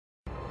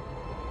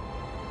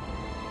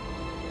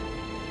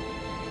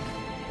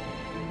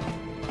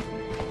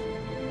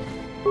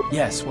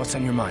Yes, what's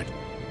on your mind?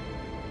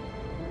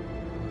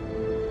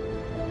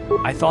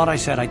 I thought I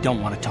said I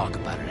don't want to talk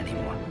about it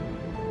anymore.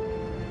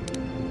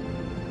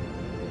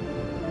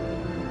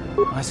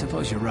 I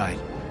suppose you're right.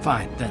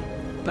 Fine, then.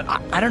 But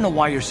I don't know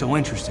why you're so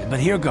interested, but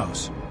here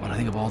goes. When I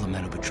think of all the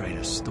men who betrayed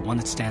us, the one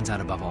that stands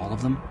out above all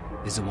of them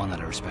is the one that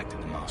I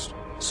respected the most.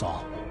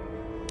 Saul.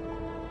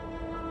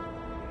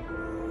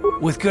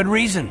 With good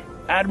reason.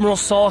 Admiral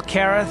Saul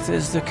Kareth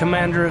is the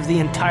commander of the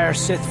entire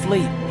Sith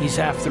fleet. He's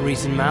half the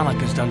reason Malak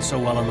has done so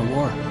well in the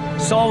war.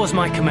 Saul was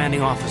my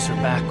commanding officer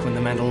back when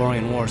the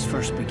Mandalorian Wars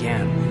first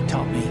began. He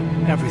taught me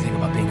everything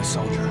about being a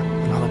soldier,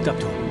 and I looked up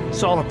to him.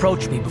 Saul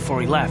approached me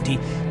before he left. He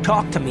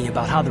talked to me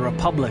about how the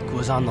Republic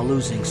was on the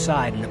losing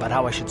side and about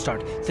how I should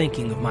start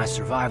thinking of my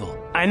survival.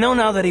 I know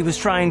now that he was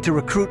trying to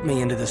recruit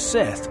me into the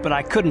Sith, but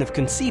I couldn't have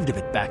conceived of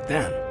it back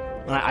then.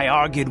 I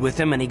argued with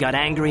him and he got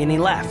angry and he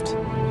left.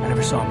 I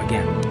never saw him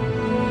again.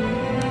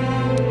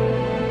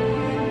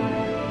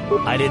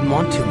 I didn't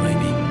want to,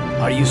 maybe.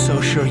 Are you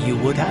so sure you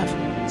would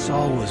have?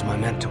 Saul was my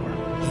mentor.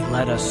 He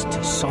led us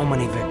to so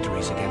many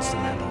victories against the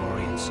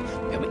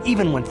Mandalorians.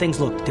 Even when things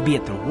looked to be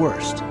at their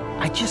worst,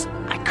 I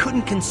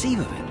couldn't conceive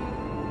of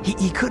it.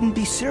 He couldn't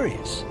be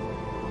serious.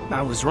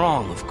 I was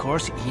wrong, of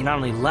course. He not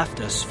only left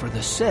us for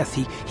the Sith,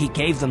 he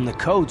gave them the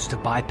codes to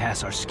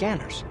bypass our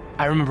scanners.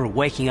 I remember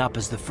waking up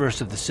as the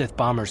first of the Sith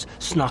bombers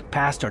snuck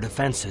past our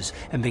defenses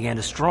and began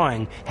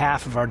destroying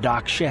half of our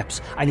docked ships.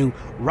 I knew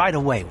right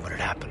away what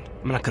had happened.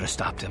 I mean, I could have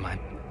stopped him. I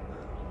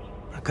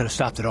could have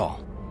stopped it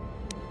all.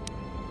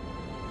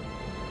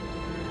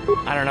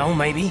 I don't know,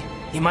 maybe.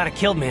 He might have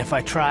killed me if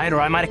I tried, or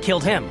I might have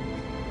killed him.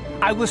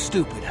 I was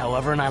stupid,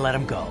 however, and I let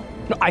him go.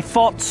 I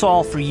fought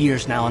Saul for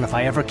years now, and if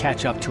I ever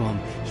catch up to him,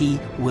 he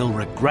will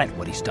regret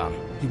what he's done.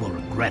 He will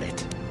regret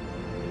it.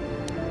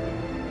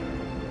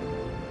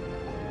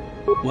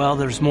 Well,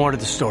 there's more to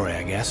the story,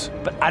 I guess.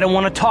 But I don't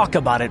want to talk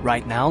about it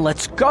right now.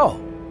 Let's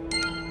go!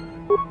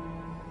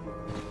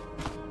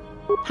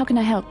 How can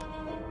I help?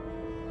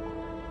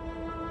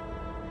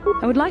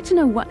 I would like to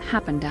know what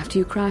happened after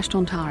you crashed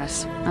on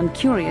Taris. I'm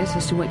curious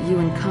as to what you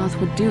and Karth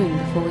were doing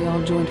before we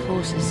all joined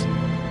forces.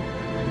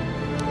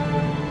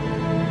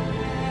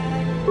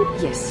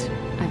 Yes,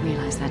 I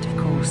realize that, of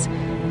course.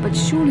 But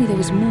surely there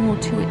was more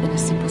to it than a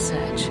simple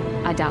search.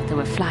 I doubt there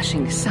were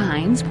flashing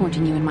signs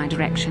pointing you in my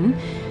direction.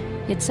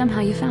 Yet somehow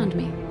you found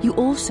me. You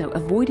also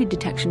avoided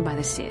detection by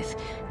the Sith,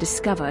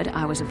 discovered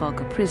I was a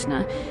Vulgar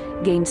prisoner,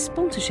 gained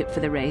sponsorship for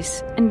the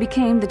race, and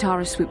became the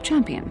Taris Swoop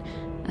champion.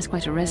 That's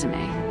quite a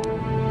resume.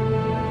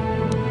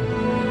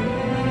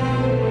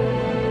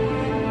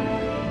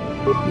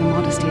 Your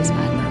modesty is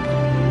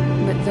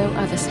admirable. But though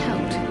others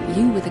helped,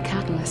 you were the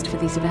catalyst for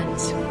these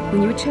events.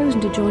 When you were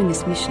chosen to join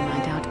this mission,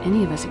 I doubt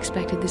any of us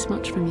expected this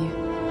much from you.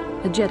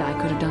 A Jedi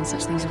could have done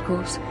such things, of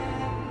course,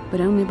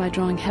 but only by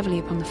drawing heavily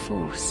upon the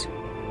Force.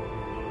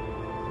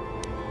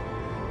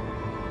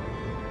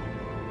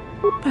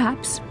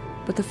 Perhaps,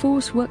 but the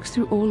Force works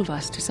through all of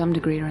us to some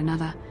degree or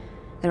another.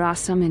 There are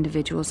some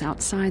individuals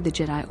outside the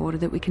Jedi Order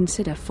that we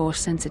consider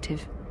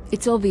Force-sensitive.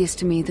 It's obvious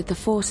to me that the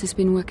Force has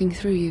been working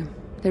through you.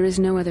 There is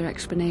no other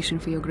explanation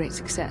for your great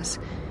success,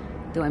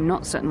 though I'm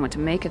not certain what to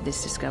make of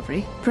this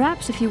discovery.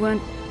 Perhaps if you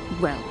weren't...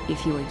 well,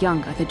 if you were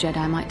younger, the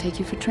Jedi might take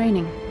you for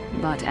training.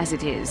 But as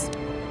it is...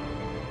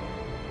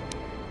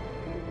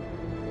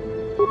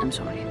 I'm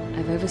sorry,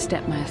 I've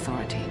overstepped my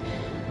authority.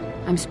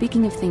 I'm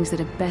speaking of things that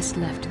are best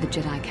left to the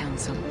Jedi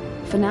Council.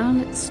 For now,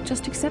 let's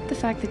just accept the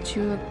fact that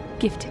you're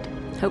gifted.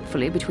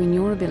 Hopefully, between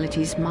your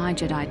abilities, my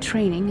Jedi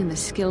training, and the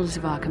skills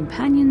of our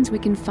companions, we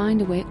can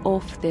find a way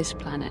off this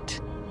planet.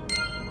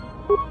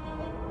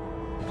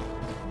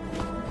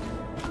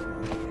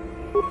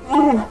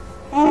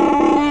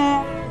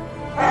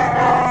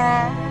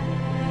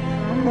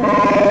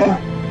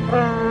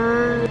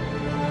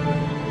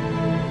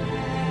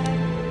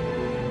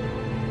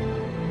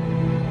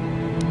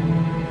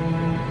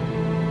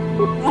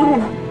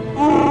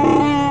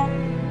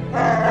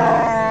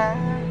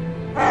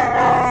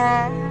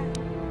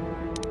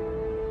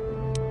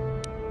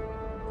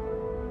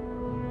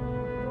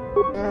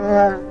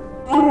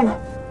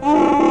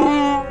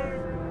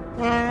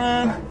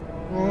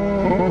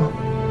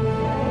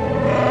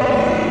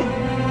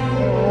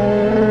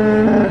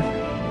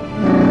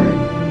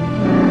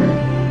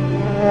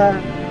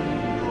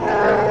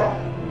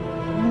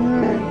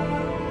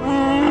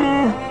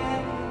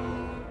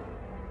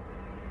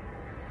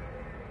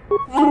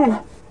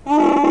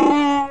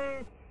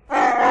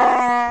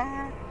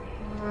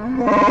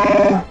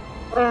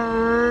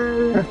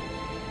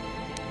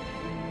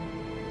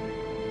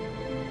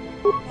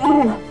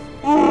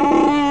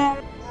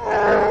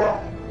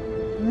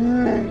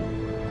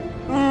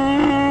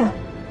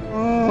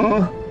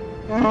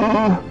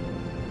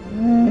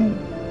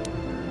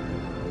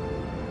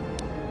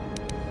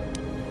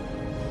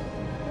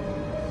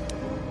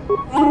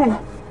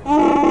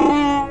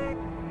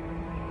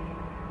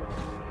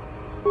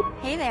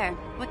 Hey there,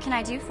 what can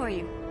I do for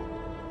you?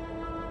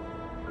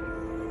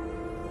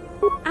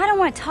 I don't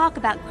want to talk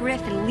about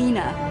Griff and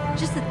Lena.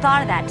 Just the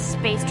thought of that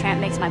space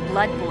tramp makes my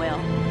blood boil.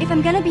 If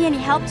I'm gonna be any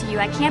help to you,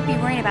 I can't be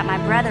worrying about my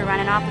brother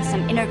running off with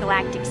some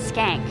intergalactic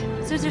skank.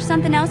 So is there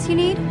something else you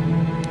need?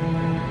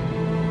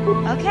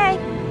 Okay,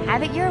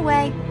 have it your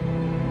way.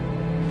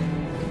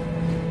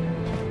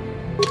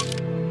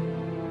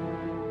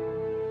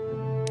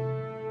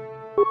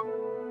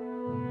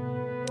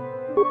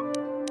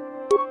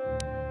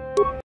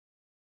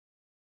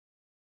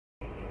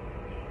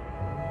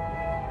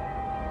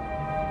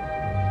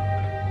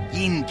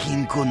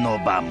 Inkin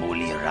kunoba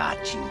mulira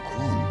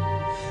chinkun.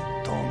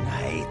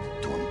 Tongait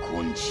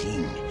tunkun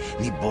ching.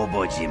 Ni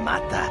bobo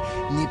jimata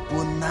ni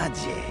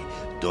punaje.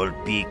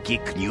 Dolpi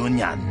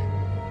kiknyunyan.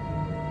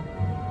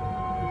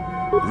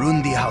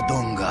 Rundi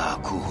haudonga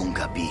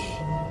kuhungabi.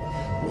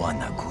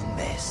 Wana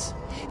kunbes.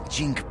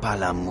 Chink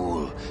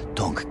palamul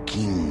tong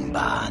king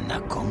ba na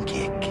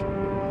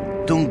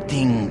kongkek. Tung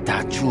ting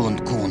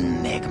tachun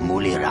kun nek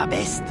mulira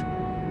best.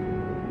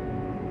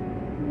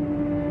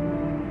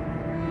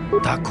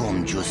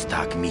 Takom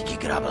justak miki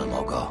grabal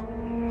mogo.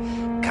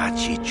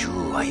 Kachi chu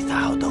ay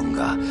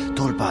thaudonga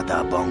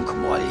tulpada bonk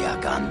molya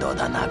gando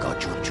danago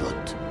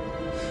chuchut.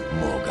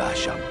 Moga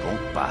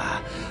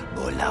shampumpa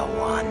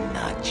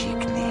bolawana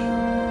chikni.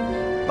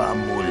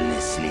 Bamul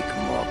neslik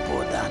mo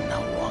podana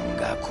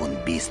wanga kun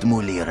bist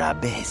mulira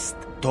best.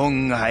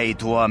 Tong ay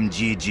tuam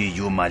jiji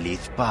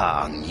yumalit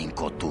pa ang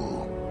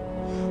yinkotu.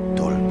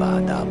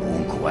 Tulpada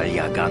bunk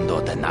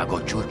walyagando danago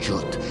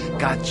chuchut.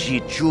 Kachi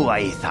chu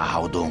ay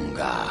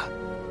thaudonga.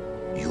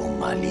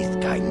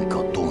 Yumalit ka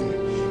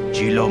inkotun.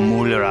 Chilo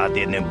mulra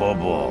dine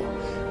bobo.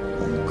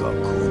 Unka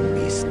kun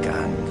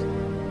biskang.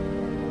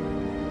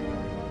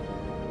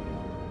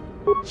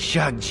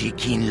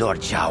 Shagjikin lor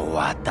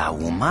chawata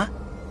uma?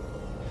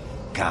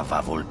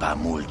 Kava volpa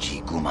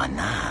mulchi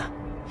gumana.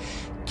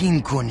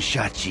 King kun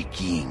shachi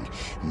king.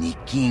 Ni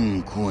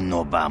king kun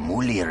oba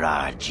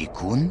mulira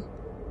jikun?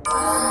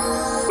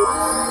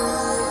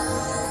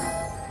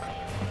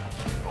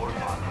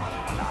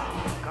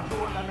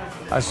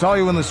 I saw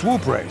you in the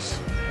swoop race.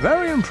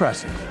 Very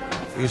impressive.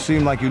 You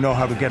seem like you know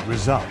how to get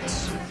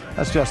results.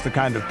 That's just the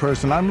kind of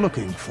person I'm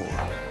looking for.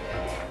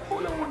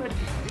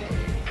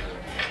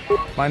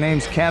 My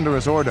name's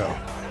Candaris Ordo.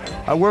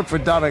 I work for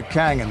Davik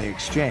Kang in the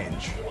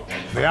exchange.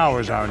 The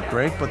hours aren't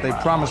great, but they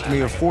promised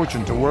me a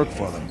fortune to work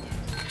for them.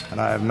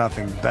 And I have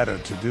nothing better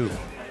to do.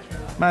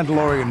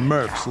 Mandalorian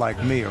mercs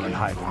like me are in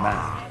high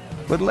demand.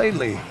 But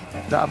lately,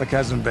 Davik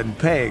hasn't been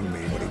paying me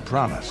what he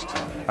promised.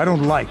 I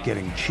don't like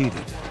getting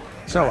cheated.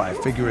 So I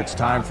figure it's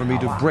time for me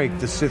to break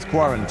the Sith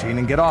quarantine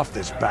and get off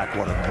this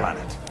backwater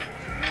planet.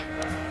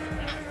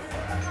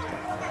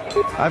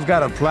 I've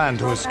got a plan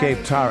to escape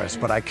Taris,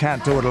 but I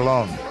can't do it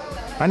alone.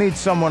 I need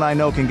someone I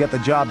know can get the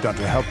job done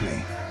to help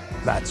me.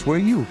 That's where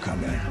you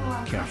come in.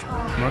 Careful.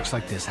 Mercs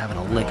like this haven't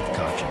a lick of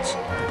conscience.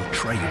 They'll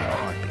betray you in a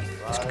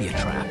heartbeat. This could be a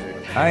trap.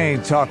 I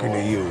ain't talking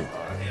to you.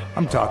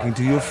 I'm talking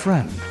to your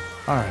friend,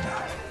 aren't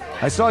I?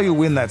 I saw you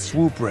win that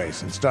swoop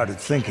race and started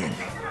thinking,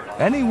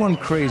 anyone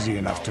crazy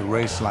enough to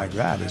race like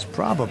that is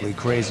probably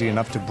crazy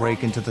enough to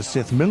break into the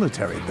Sith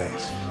military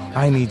base.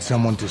 I need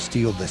someone to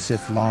steal the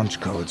Sith launch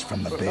codes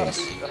from the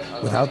base.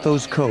 Without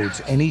those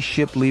codes, any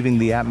ship leaving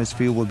the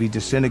atmosphere will be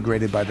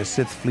disintegrated by the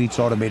Sith fleet's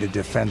automated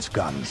defense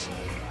guns.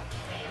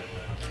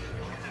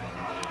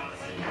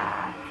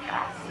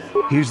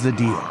 Here's the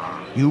deal.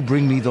 You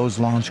bring me those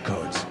launch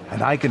codes,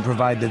 and I can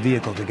provide the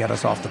vehicle to get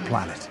us off the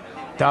planet.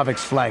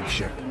 Davik's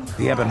flagship,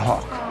 the Ebon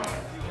Hawk.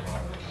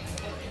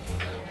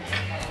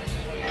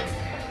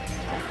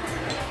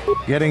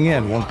 Getting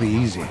in won't be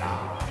easy.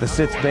 The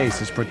Sith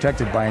base is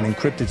protected by an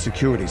encrypted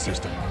security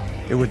system.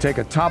 It would take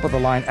a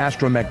top-of-the-line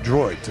astromech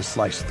droid to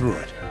slice through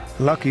it.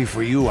 Lucky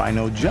for you, I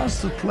know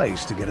just the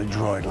place to get a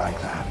droid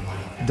like that.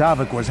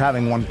 Davik was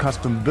having one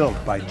custom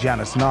built by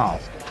Janice Nall.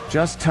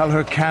 Just tell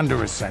her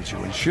Candaris sent you,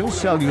 and she'll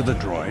sell you the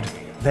droid.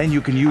 Then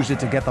you can use it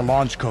to get the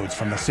launch codes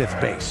from the Sith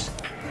base.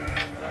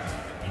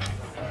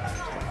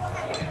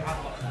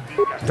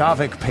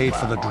 Davik paid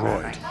for the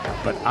droid,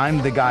 but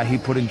I'm the guy he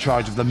put in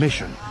charge of the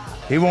mission.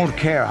 He won't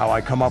care how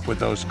I come up with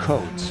those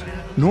codes.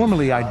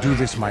 Normally I do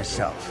this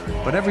myself,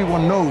 but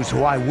everyone knows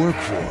who I work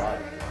for.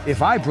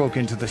 If I broke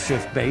into the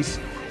Sith base,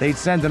 they'd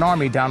send an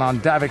army down on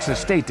Davik's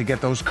estate to get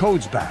those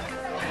codes back.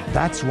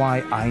 That's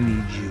why I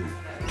need you.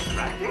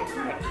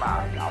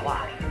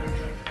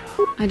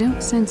 I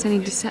don't sense any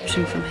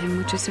deception from him,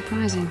 which is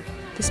surprising.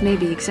 This may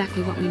be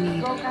exactly what we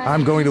need.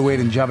 I'm going to wait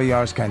in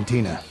Javier's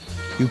cantina.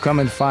 You come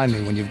and find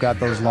me when you've got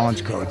those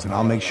launch codes, and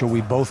I'll make sure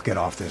we both get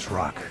off this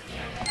rock.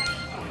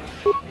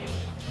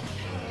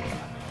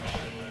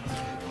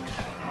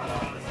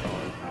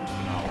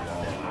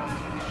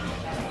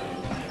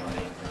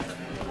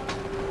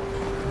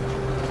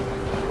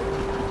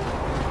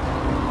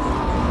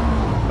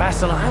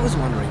 Bastila, I was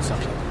wondering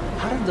something.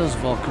 How did those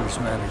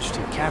Vulkars manage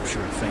to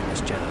capture a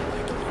famous Jedi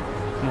like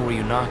you? Were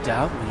you knocked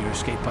out when your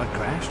escape pod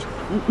crashed?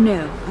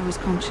 No, I was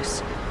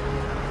conscious.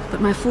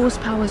 But my force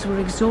powers were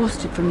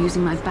exhausted from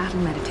using my battle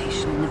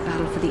meditation in the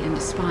battle for the Ender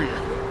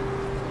Spire.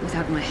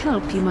 Without my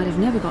help, you might have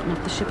never gotten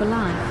off the ship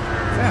alive.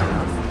 Fair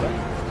enough,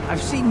 but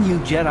I've seen you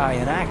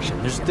Jedi in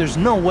action. There's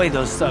no way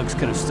those thugs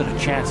could have stood a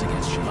chance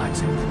against your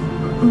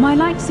lightsaber. My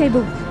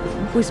lightsaber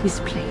was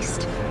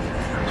misplaced.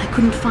 I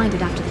couldn't find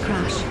it after the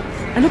crash.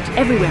 I looked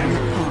everywhere in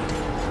that pod.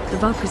 The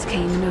Vulkars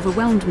came and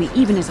overwhelmed me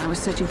even as I was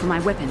searching for my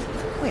weapon.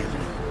 Wait a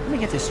minute. Let me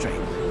get this straight.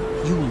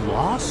 You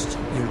lost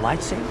your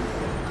lightsaber?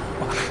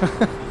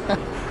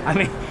 I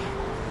mean,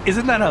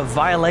 isn't that a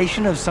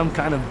violation of some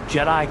kind of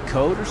Jedi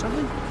code or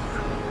something?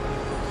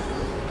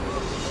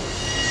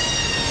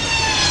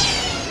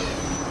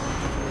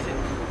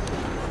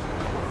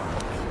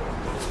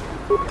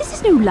 This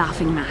is no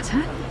laughing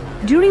matter.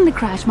 During the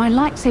crash, my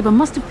lightsaber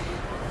must have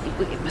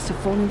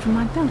fallen from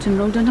my belt and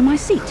rolled under my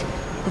seat.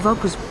 The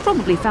Vulkars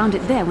probably found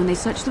it there when they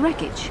searched the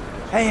wreckage.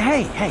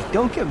 Hey,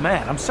 don't get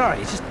mad. I'm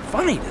sorry. It's just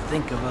funny to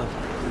think of a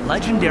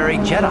legendary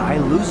Jedi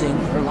losing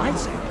her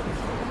lightsaber.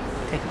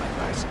 Take my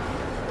advice.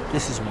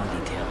 This is one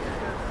detail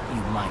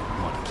you might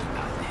want to keep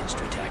out of the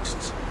history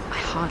texts. I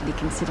hardly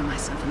consider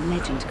myself a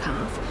legend,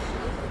 Carth.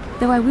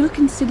 Though I will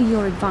consider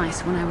your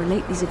advice when I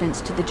relate these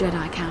events to the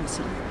Jedi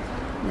Council.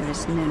 There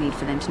is no need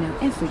for them to know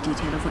every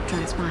detail of what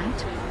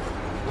transpired.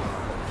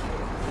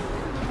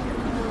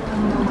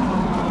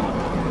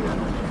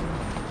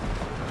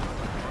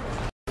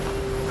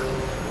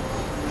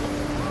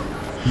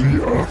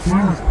 He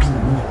offered to,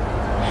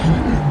 he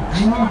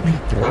enjoyed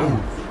it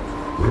out,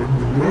 and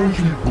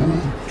very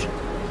good,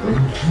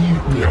 and he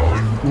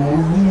began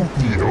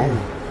Gorutio,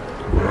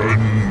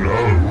 and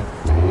now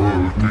for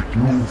the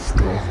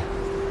Klufta.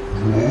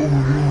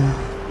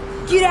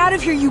 Get out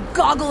of here, you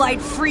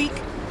goggle-eyed freak!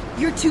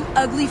 You're too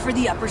ugly for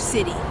the upper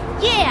city.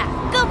 Yeah,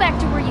 go back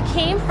to where you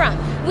came from.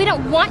 We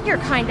don't want your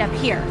kind up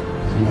here. And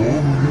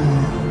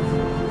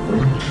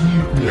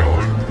he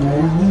began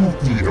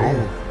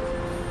Gorutio.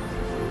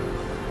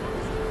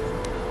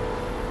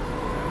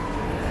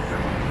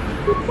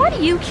 Why do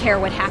you care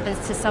what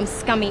happens to some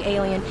scummy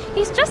alien?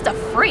 He's just a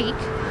freak.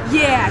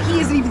 Yeah, he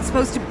isn't even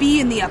supposed to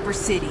be in the upper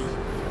city.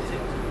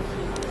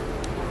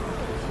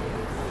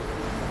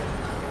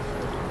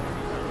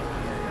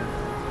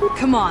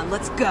 Come on,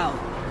 let's go.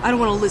 I don't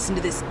want to listen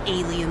to this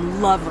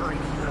alien lover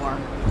anymore.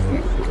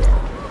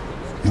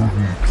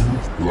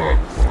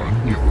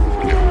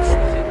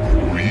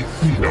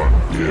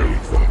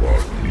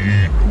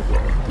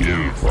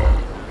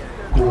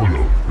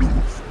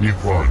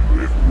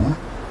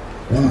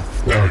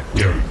 Move that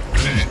girl,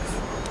 please.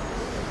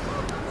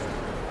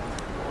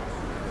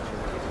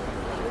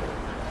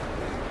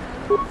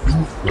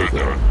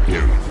 Tuftadan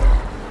Delva,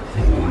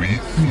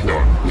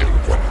 Mauritian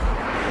Delva.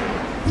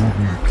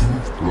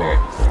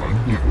 Tuflat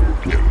Fandigo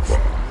Delva,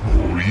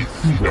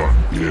 Mauritian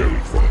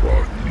Delva,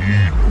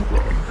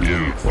 Inugan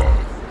Delva.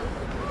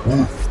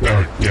 Move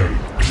that girl,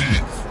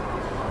 please.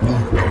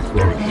 Move that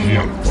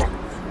Delva,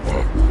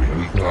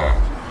 Mabuelta.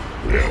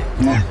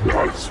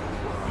 Pundas,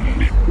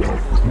 Linda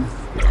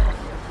Tufta.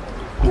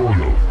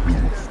 Colo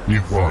Duf,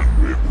 Ivan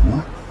Webu,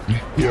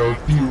 Ikel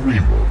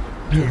Tirimo,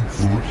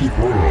 Tenfu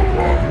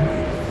Tiborovan.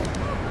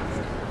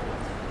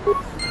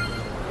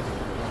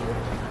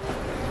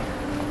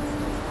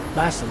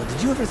 Bastila, did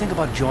you ever think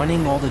about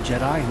joining all the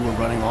Jedi who were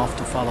running off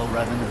to follow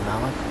Revan and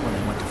Malak when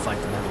they went to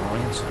fight the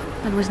Mandalorians?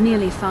 That was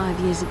nearly 5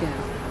 years ago.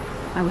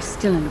 I was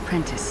still an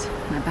apprentice.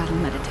 My battle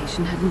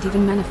meditation hadn't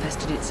even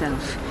manifested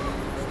itself.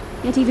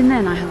 Yet even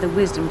then I had the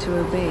wisdom to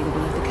obey the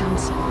will of the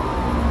Council.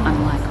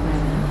 Unlike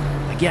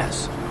Revan. I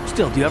guess.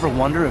 Still, do you ever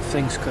wonder if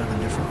things could have been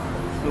different?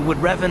 Would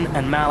Revan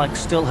and Malak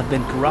still have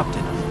been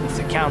corrupted if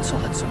the Council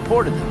had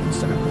supported them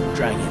instead of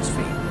dragging its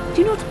feet?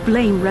 Do not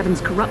blame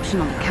Revan's corruption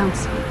on the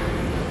Council.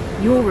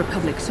 Your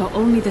Republic saw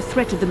only the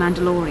threat of the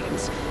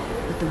Mandalorians,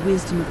 but the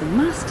wisdom of the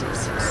Masters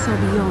saw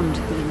beyond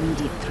the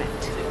immediate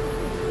threat.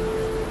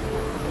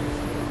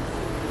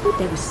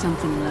 There was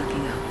something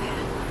lurking out there.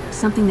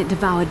 Something that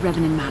devoured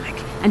Revan and Malak,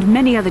 and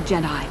many other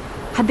Jedi.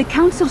 Had the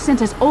Council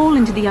sent us all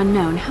into the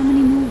unknown, how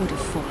many more would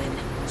have fallen?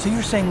 So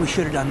you're saying we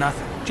should have done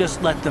nothing?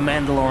 Just let the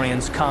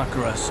Mandalorians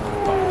conquer us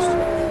unopposed?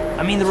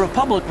 I mean, the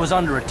Republic was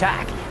under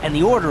attack, and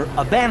the Order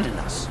abandoned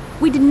us.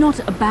 We did not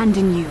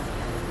abandon you.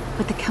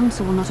 But the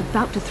Council were not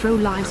about to throw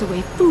lives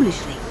away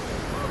foolishly.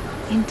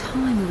 In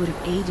time, we would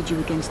have aided you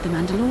against the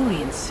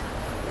Mandalorians.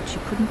 But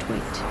you couldn't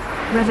wait.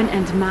 Revan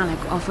and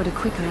Malak offered a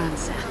quicker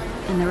answer,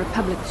 and the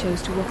Republic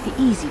chose to walk the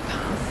easy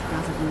path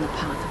rather than the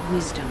path of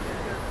wisdom.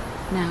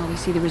 Now we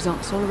see the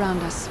results all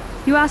around us.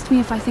 You asked me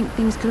if I think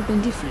things could have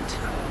been different.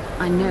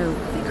 I know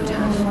they could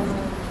have.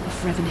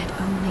 If Revan had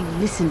only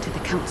listened to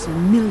the Council,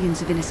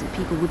 millions of innocent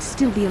people would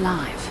still be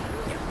alive.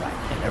 Yeah, right.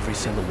 And every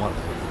single one of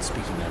them would be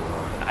speaking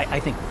Mandalorian. I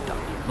think we're done.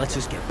 Let's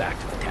just get back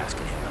to the task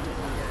at hand.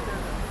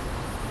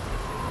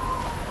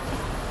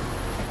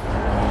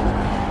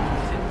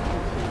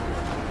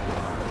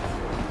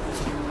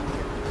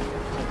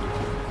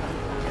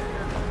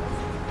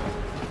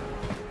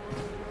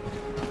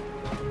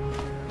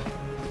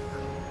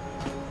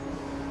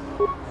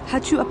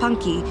 Hachu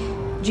apanki,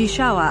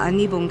 Jishawa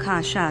anibong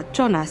kasha,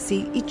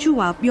 Jonasi,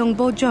 Ichua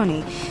byongbo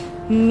Johnny,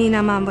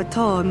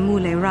 Minamambato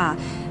mule ra,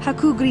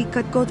 Hakugri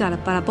katgodala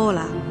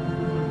parabola.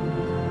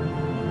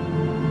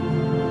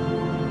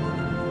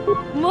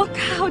 Mo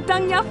kau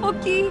dangnya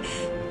foki.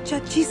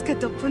 Chachiska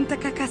do punta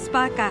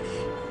kakaspaka.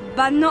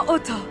 Bano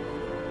oto.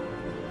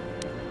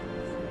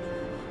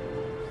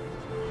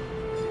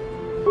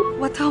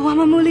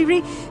 Watawama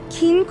muliri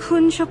kin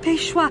kun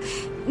shopeshwa.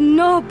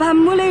 No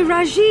bamule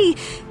raji.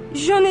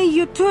 Jone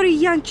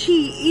yuturi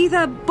yanchi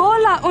either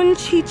bola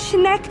unchi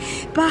chinek.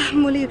 Bah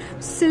mulir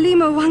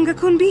selima wanga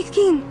kun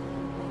bikin.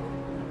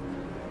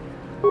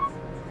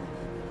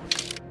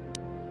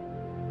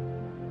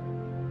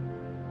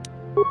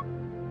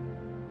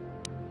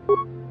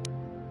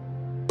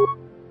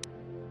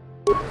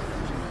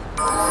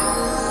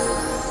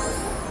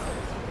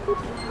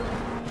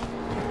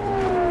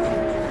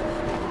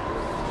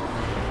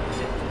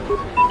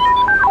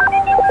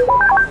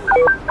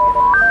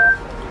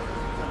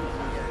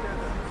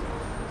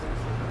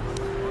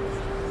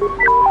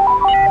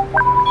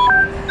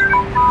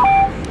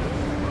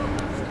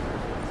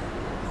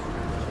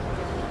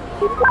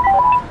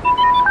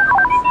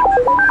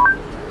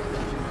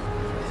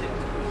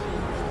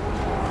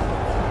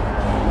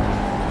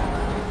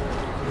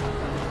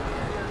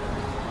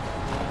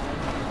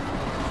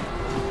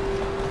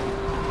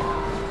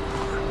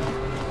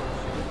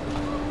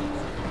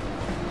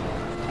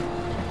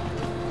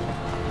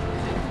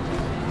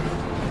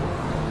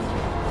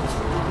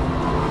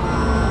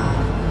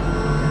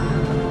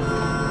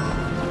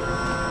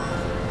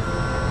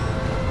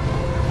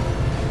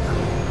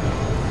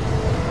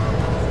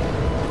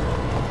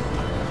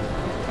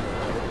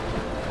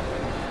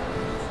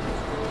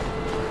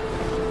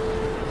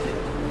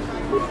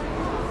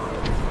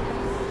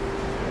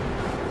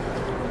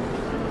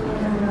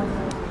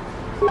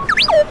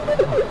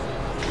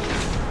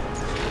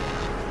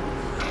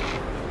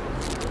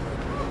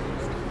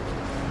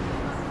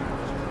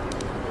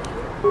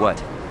 What?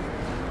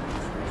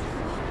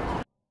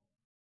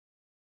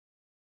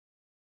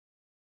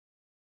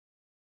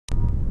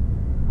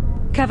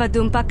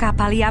 Kavadumpa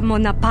kapaliamo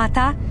na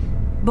pata,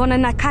 bona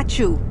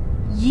nakachu.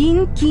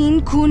 Yin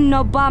kin kun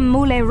no ba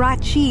mule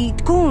rachi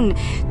kun,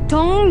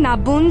 tong na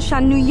bun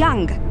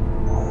shanuyang.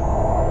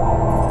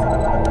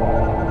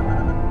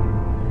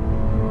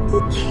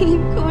 Kin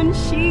kun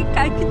shi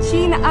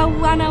kakachin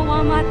awana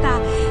wamata.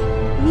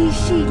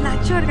 Nishi la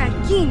chorga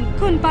kin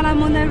kun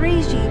palamona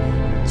reji.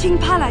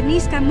 Chingpala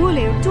niska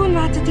mule tun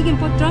ratatigin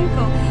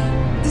podranko.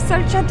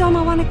 Disarcha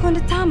doma wana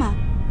kondatama.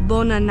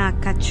 Bona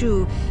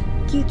nakachu.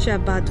 Kicha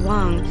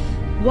badwang,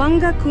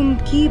 wanga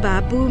kumkiba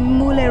bu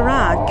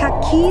mulera,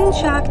 kakin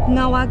chak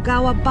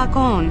nawagawa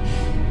bakon,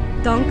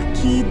 donk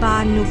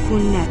kiba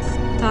nukunek,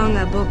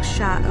 tonga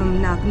buksha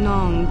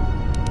nagnong.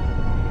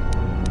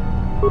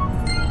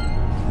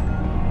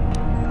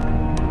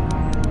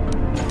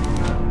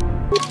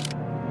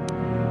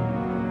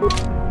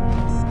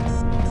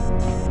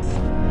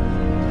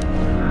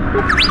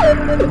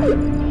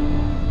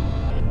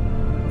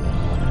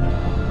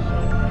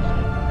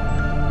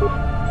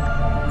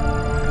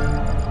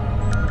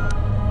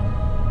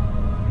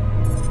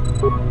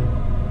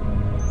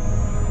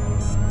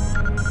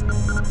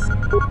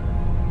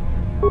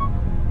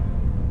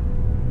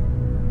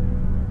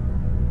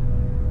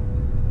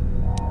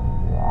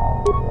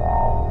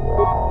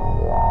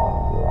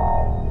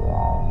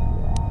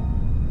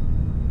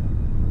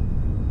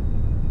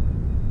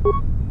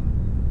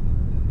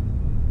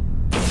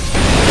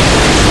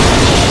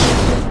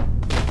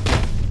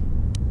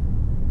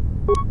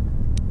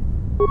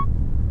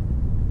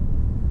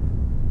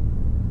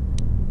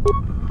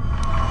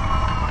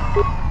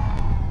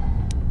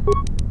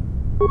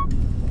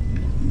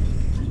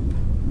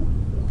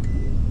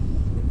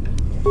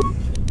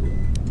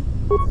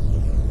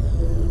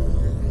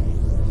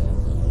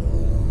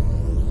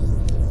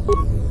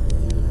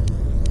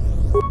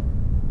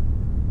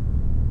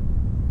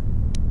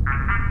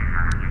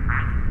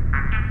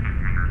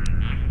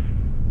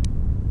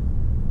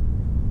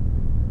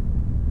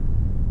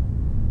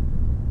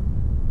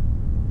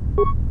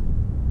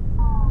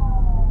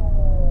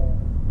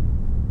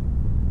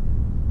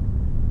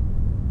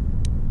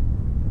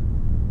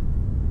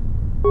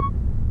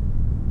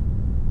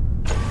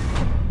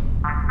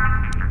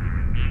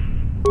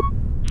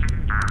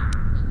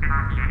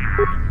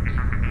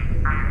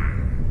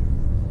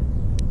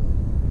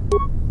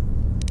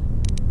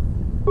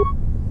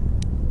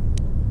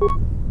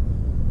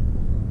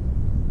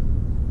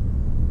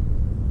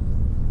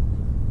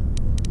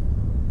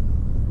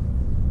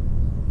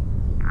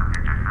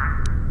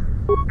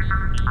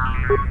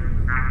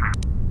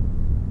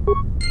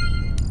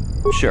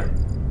 Sure.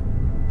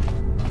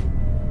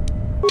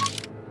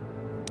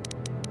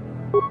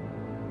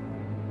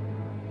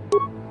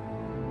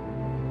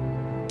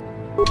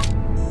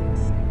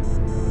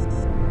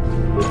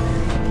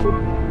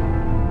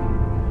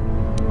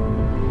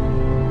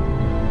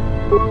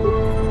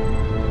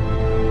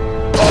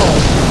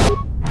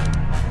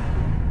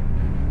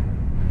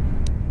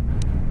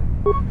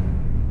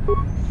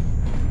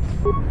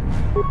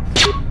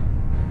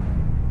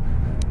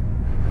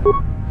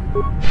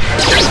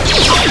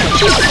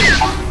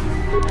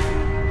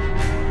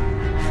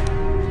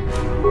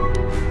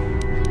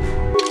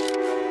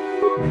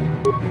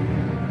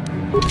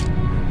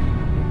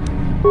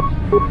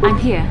 I'm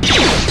here.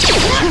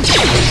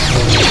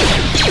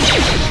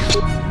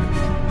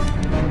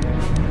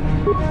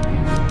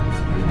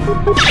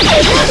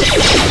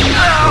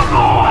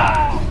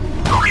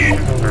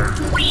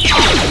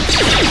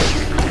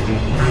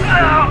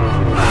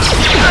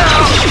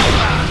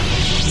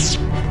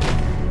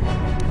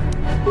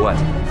 What?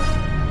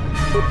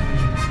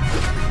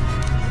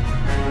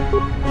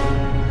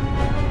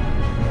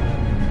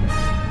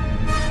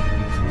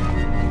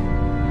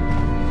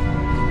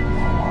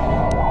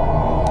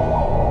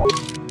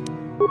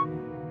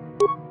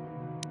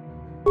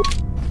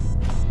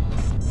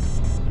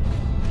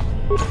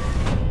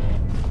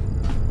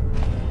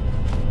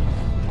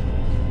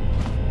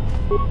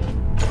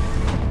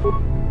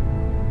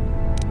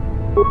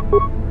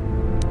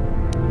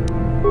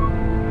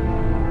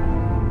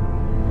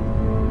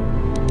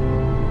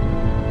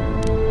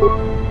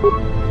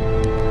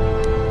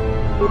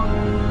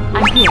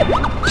 I'm here.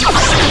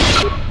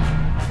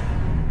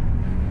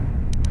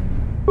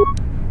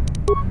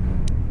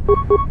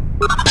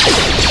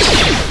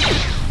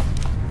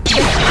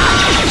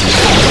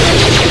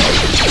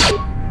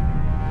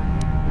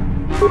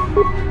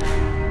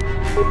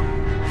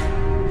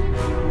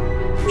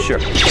 Sure.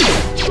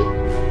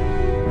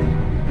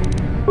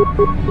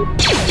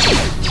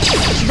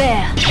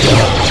 There.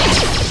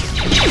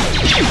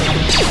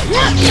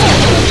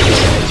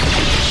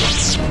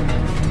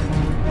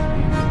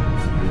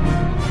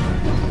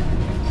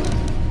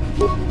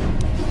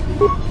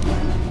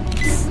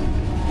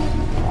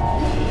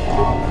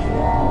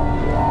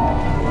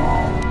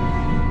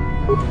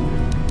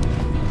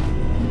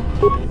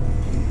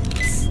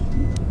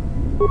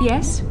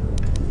 Yes?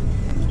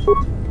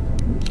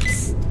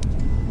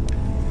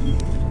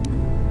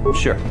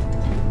 Sure.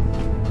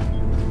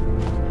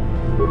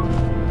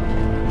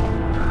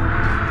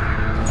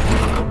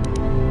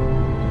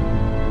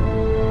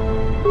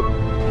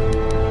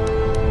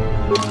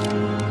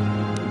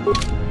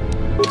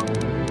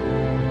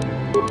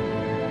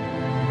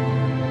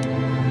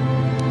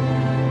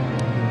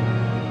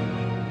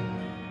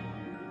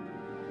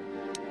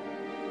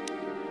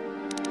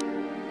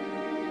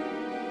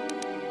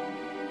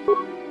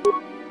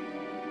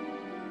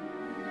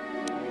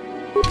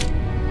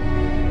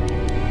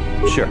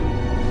 Sure.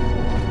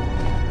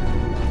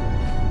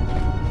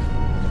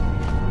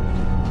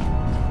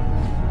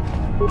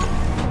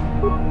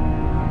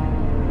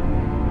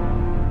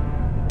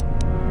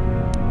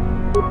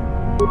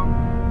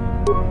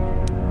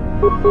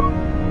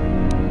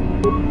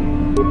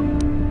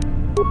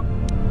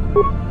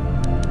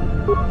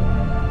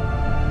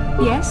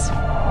 Yes?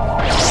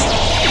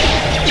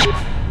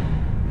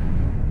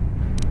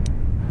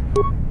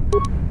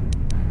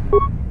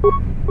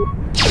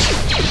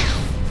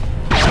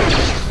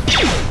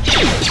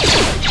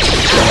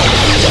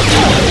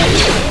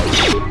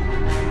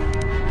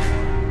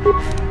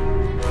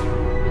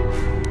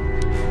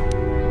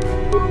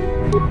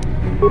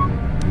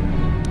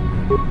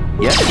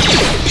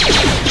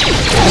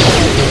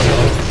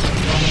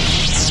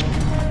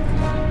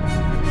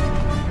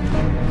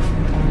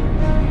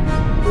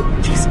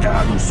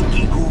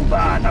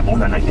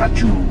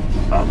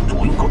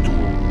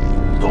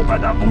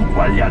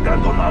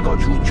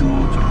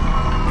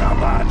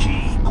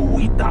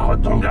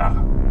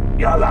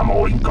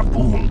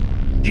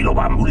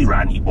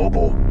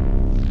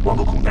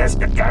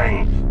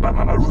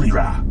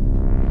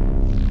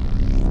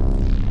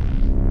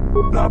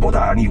 La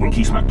boda ni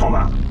winkis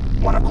matoma,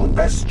 wana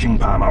confess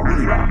chingpa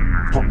marulira,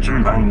 tok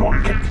chingbang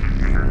non kick,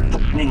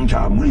 tok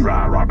ninja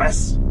mulira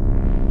rabes.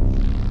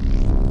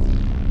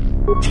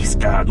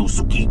 Tiska du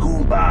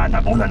sukiku ba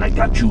nabona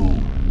nagachu,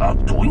 ak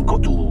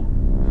tuinkotu,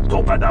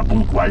 topada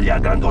bunkwalya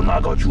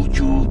gandonago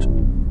chuchut,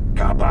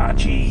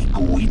 kapachi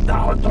kuita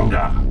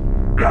hotonga,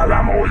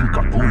 yalamo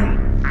inkapun,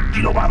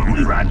 jiloba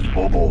mulira ni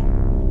bobo,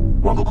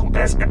 wango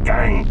confess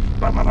gang,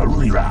 ba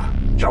mamarulira.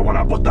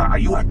 Jawana bota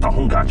ayuha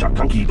tahunga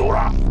chakanki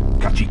dora.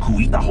 Kachi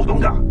kuita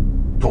hodonga.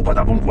 Topa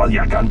da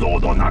bunkwalya gando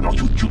do nago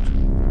chuchut.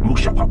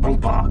 Muksha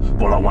papangpa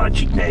bola wana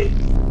chikne.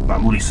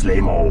 Mamuli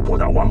slemo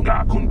poda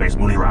wanga kunbes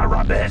mulira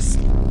rabes.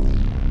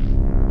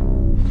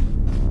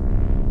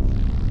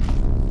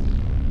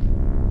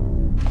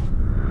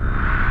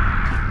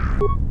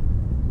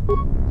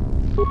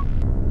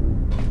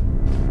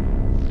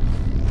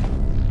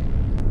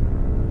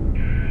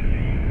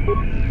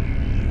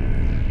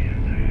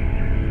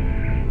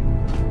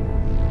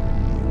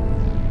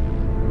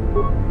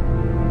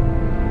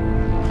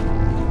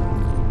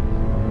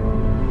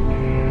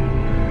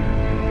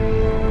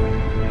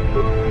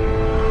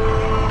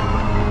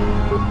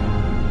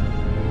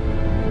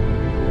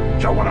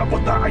 Jawana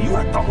bota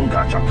ayuha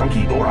tahunga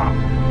chakanki dora.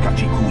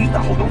 Kachi kuita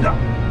hodonga.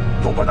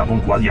 Topa da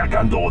bunkwalya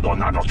gando do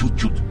nago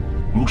chuchut.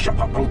 Muksha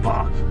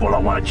papangpa bola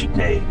wana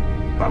chikne.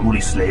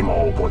 Mamuli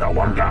slemo poda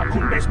wanga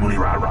kunbes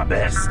mulira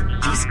rabes.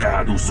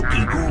 Tiska du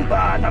sukiku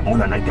ba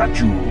nabona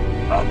nagachu.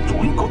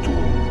 Tuinkotu.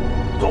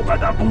 Topa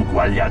da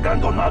bunkwalya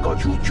gando nago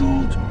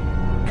chuchut.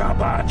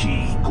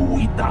 Kapachi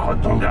kuita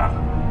hodonga.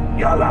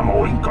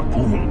 Yalamo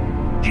inkapun.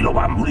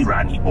 Jiloba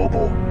mulira ni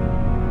bobo.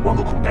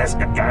 wango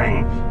kumpeska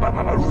gang, ba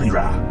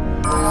mamarurira.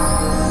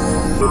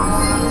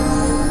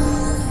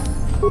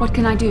 What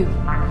can I do?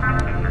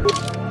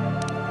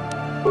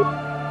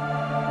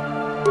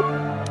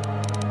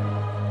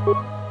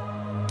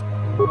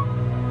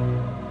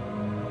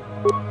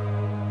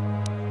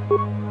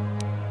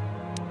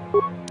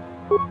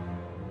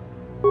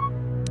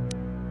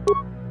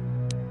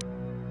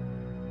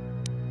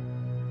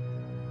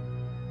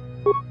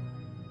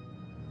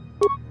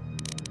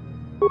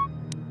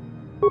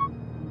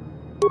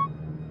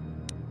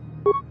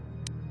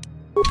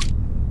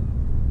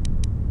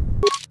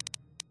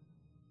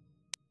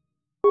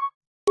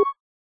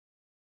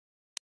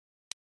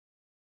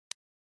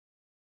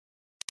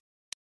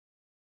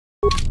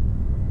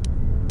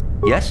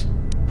 Yes?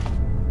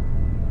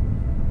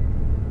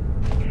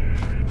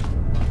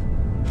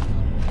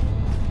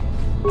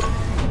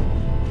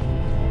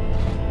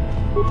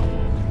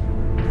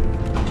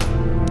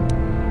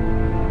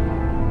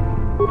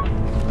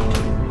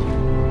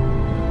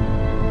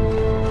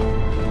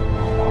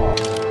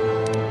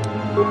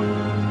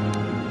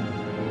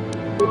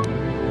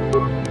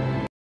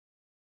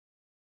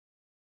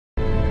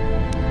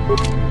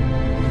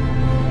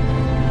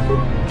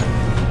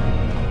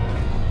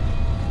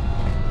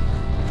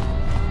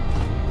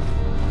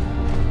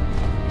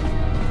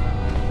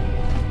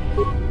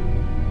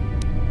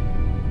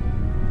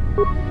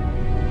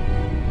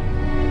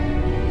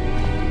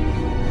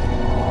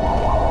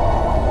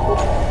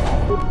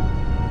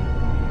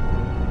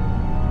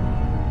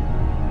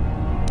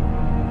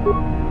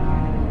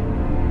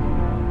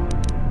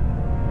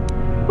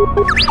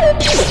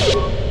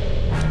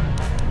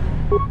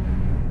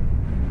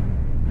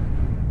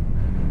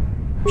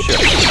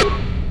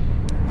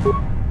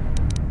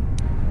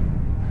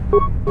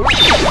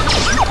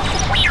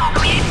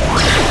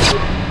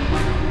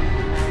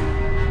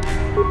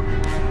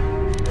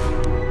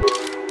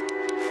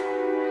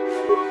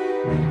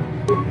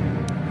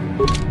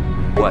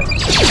 What?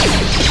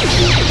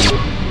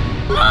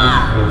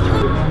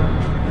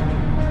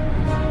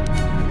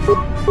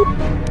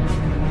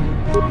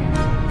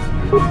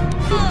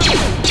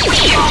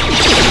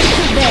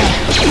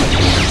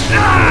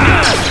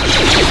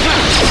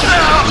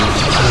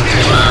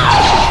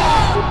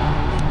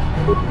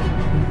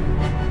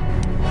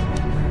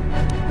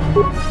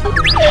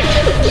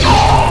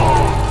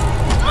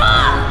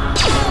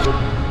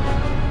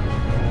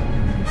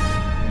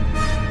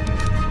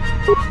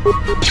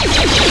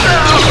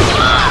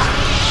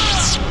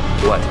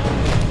 What?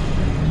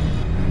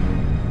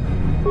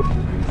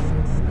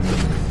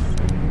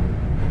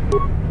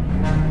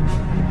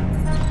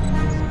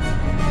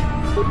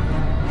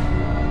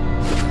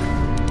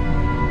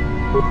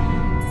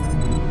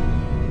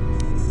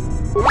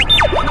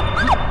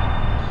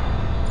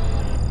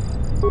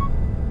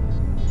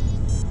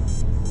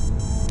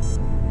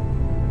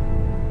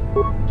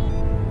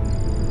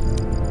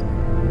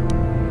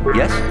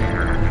 Yes?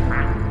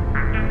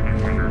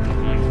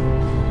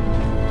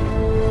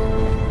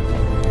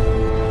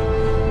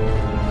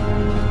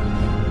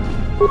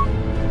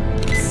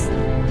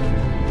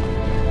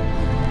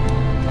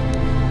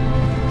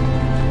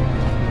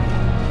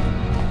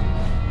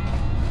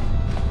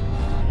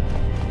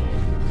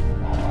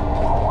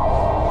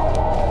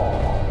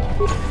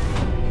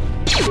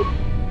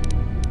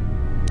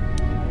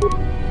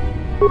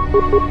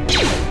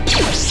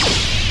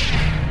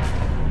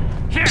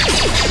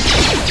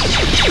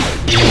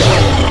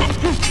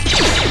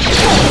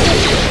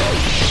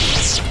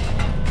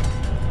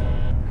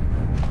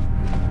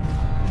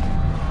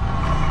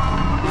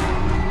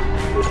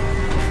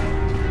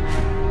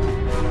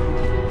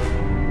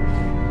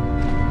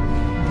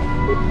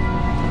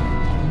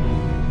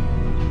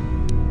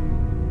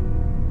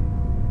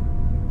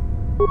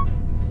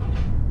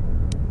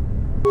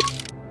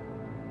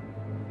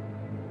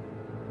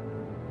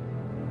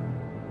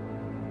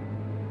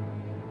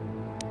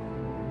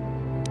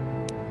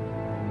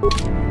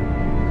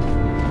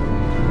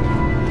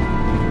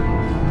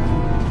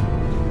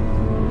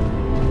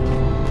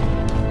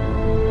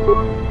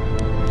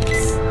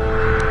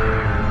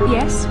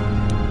 Yes?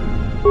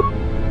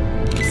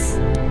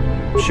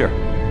 Sure.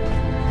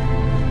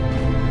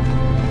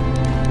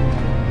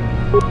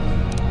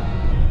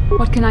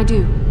 What can I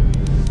do?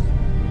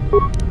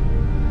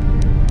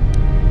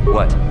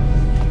 What?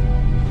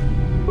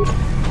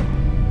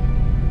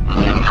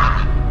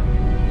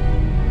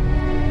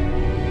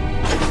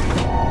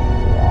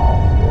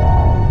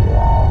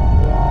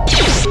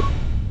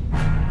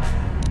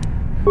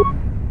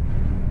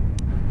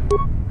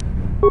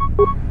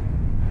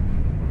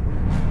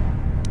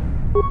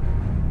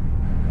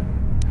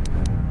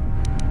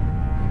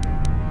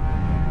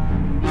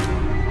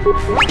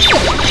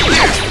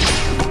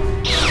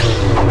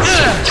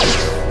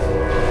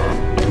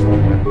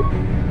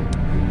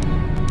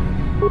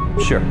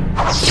 Sure.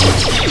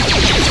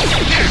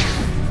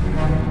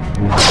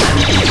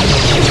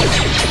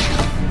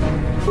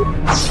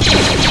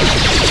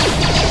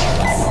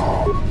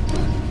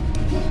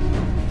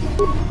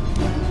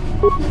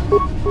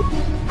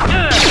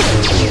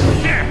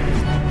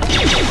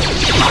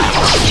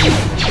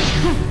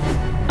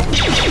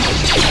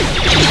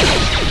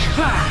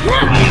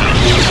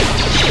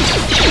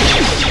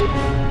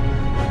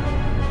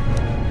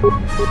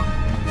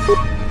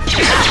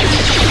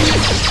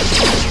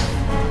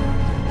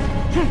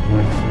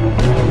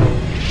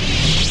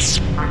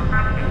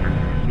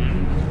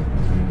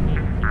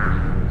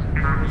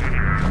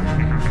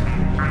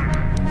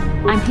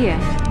 I'm here.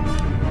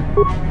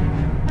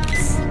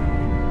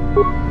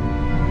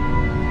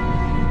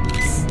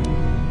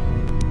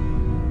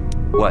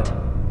 What?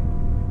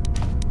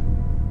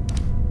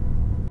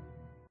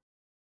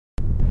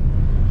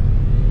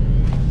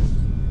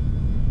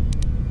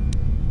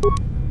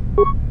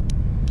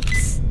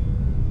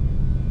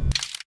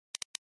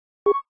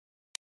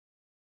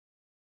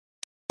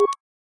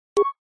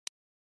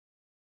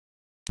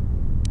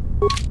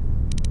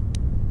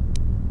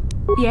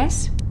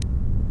 Yes?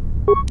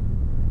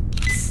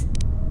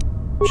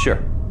 Sure.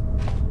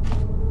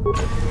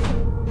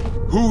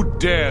 Who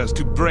dares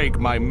to break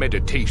my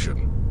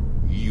meditation?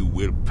 You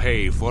will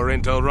pay for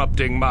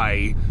interrupting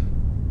my...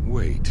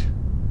 Wait.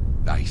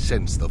 I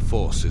sense the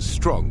Force is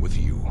strong with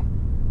you.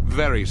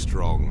 Very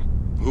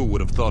strong. Who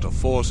would have thought a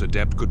Force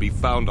adept could be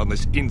found on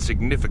this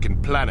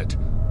insignificant planet?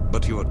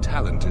 But your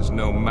talent is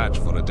no match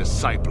for a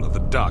disciple of the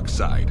dark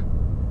side.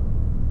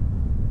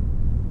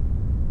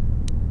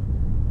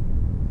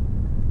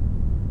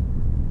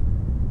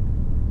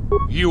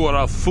 You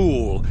are a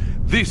fool.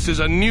 This is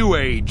a new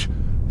age.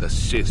 The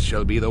Sith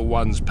shall be the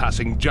ones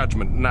passing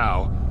judgment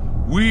now.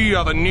 We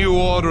are the new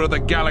order of the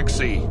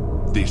galaxy.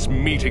 This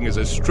meeting is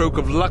a stroke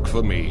of luck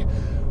for me.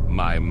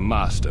 My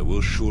master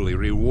will surely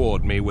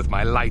reward me with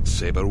my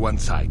lightsaber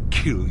once I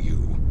kill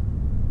you.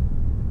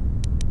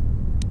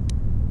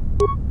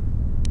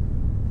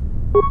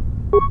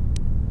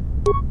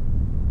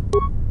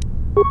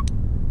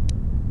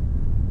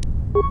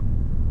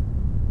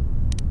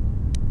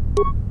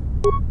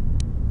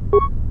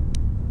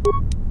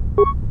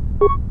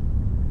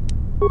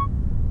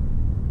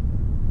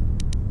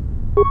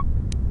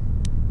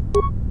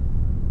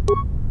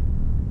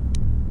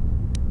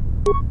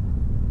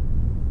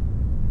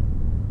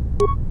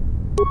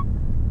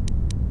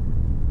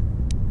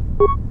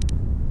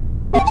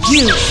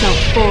 You shall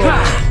fall.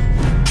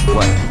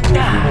 What?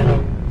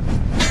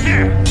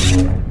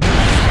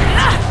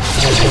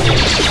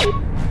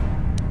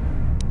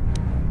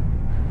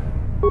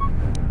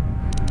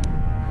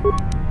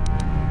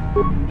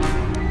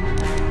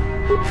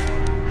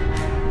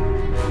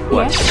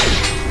 Yes?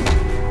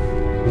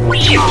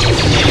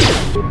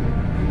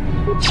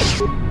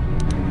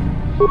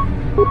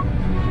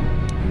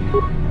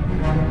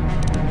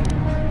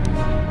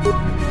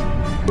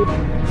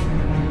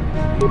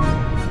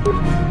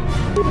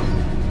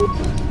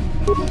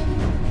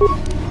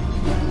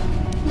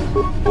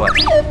 What?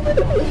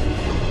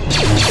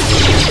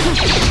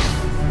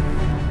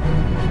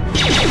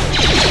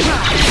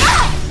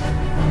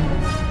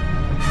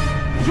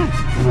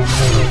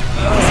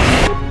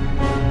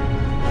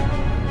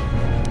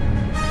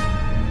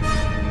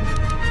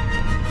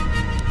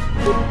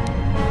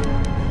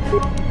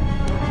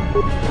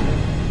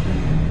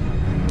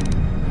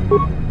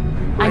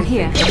 I'm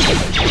here.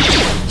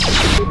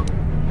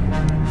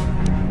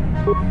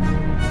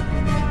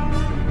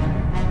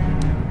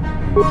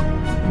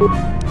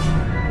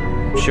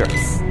 Sure.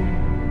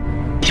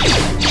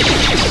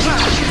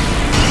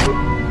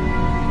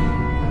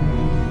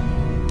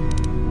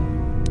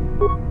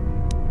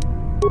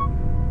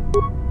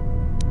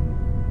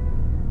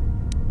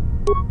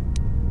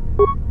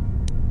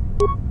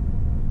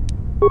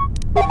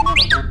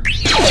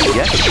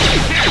 Yes?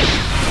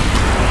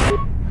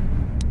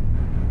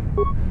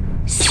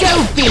 So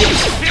be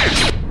it!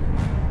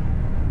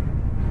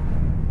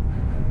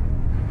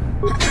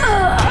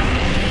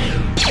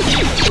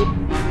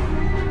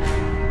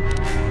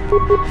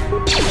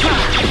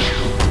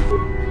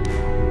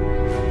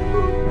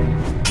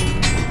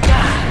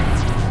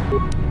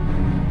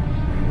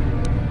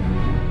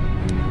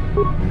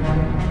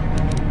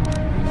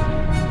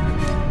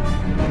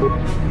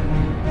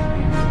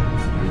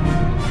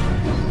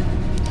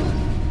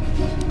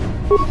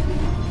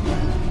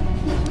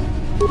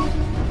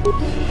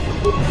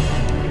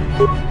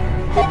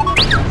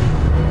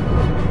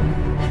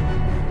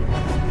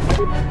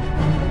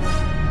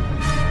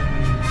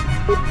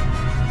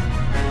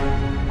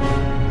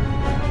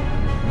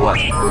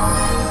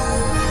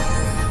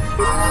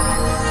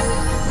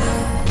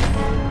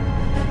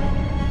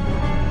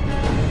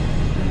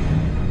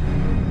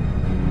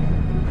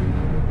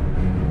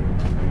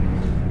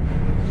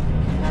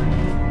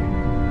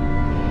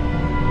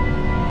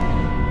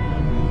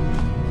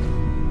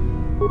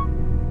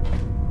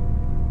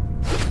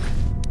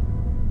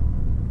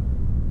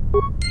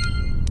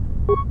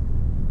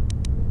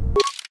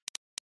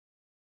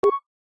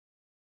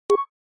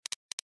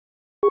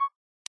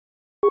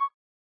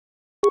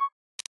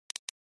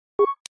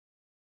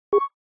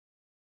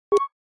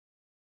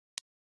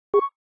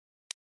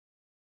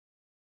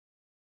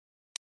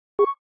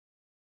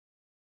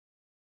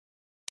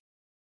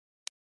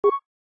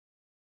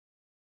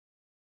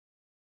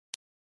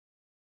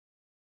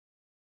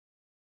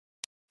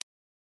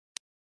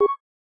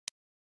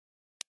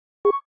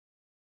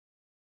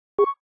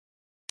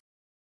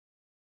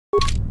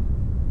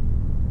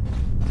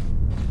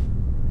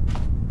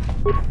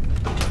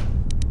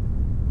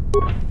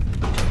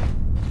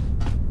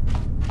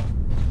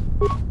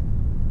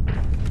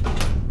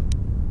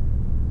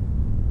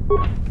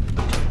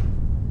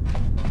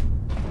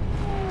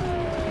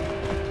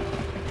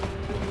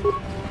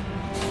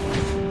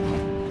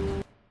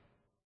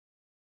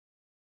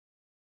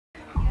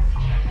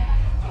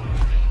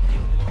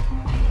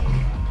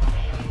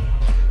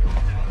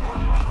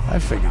 I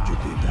figured you'd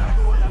be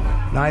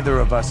back. Neither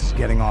of us is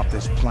getting off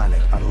this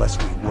planet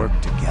unless we work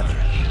together.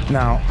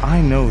 Now,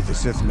 I know the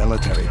Sith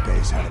military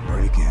base had a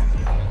break-in.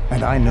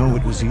 And I know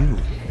it was you.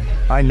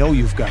 I know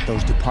you've got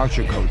those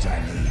departure codes I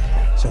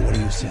need. So what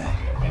do you say?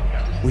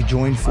 We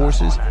join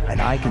forces,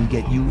 and I can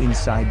get you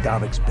inside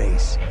Davik's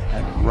base,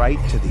 and right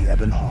to the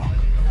Ebon Hawk.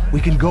 We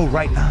can go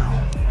right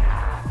now.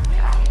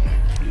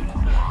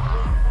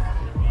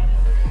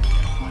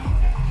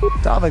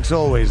 Davik's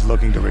always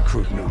looking to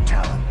recruit new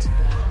talent.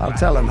 I'll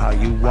tell him how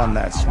you won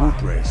that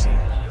swoop race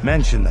and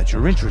mention that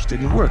you're interested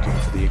in working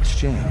for the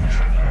Exchange.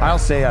 I'll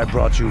say I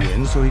brought you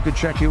in so he could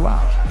check you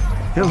out.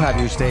 He'll have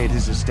you stay at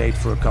his estate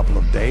for a couple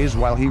of days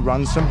while he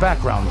runs some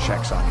background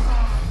checks on you.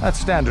 That's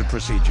standard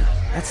procedure.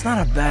 That's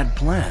not a bad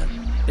plan.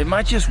 It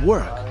might just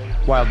work.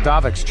 While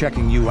Davik's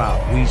checking you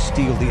out, we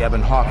steal the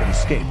Ebon Hawk and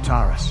escape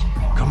Taris.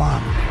 Come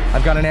on.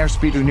 I've got an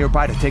airspeeder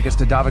nearby to take us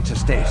to Davik's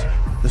estate.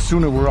 The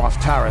sooner we're off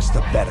Taris,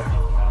 the better.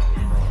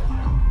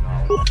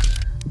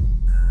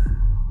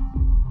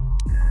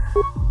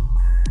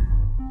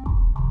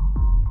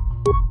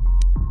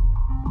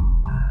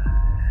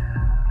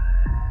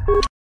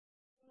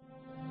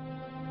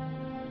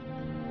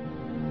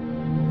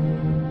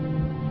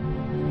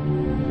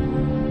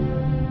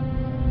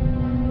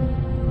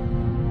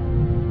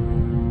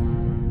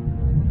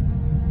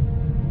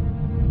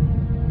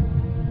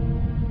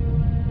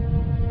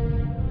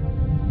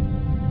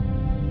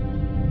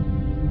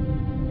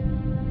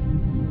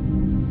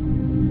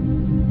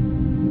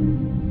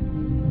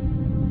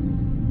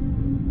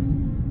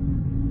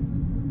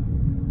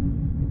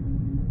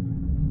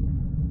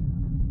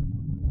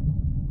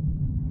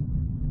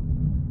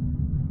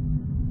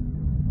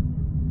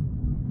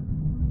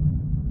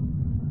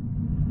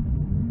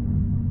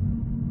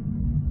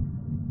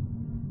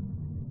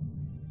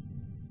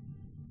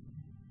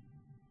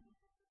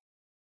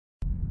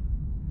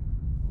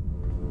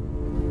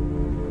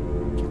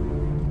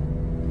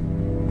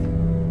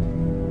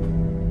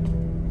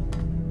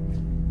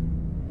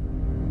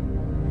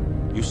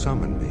 You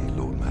summoned me,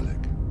 Lord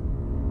Malak.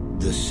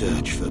 The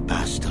search for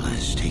Bastila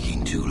is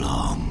taking too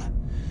long.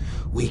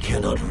 We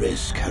cannot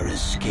risk her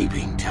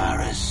escaping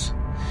Taris.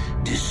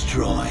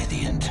 Destroy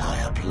the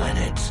entire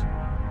planet.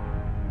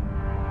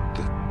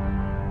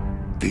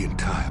 The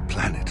entire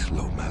planet,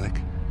 Lord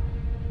Malak?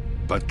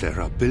 But there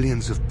are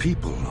billions of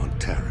people on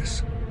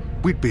Taris.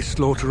 We'd be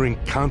slaughtering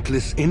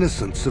countless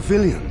innocent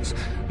civilians,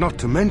 not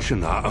to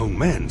mention our own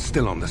men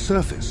still on the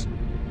surface.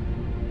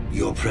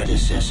 Your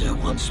predecessor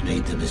once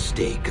made the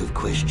mistake of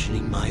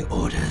questioning my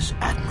orders,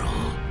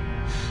 Admiral.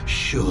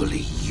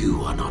 Surely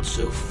you are not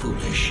so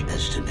foolish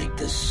as to make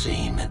the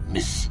same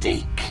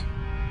mistake.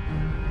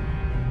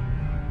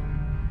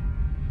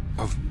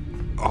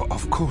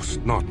 Of course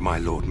not, my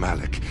Lord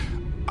Malak.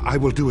 I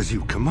will do as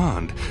you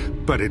command,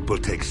 but it will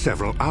take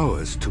several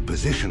hours to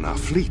position our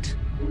fleet.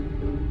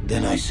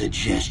 Then I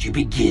suggest you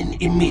begin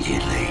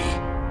immediately.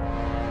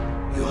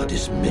 You are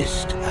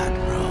dismissed,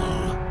 Admiral.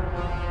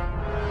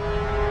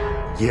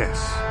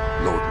 Yes,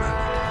 Lord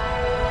Malak.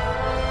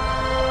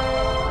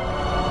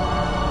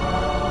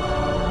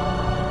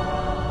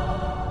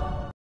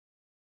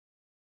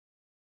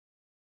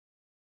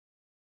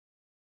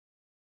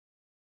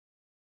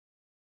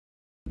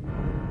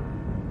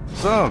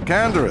 So,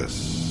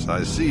 Candaris,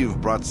 I see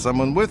you've brought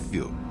someone with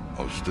you.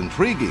 Most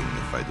intriguing,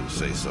 if I do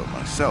say so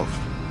myself.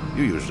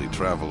 You usually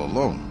travel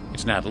alone.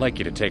 It's not like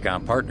you to take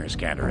on partners,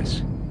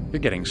 Candaris. You're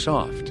getting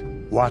soft.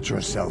 Watch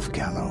yourself,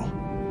 Callow.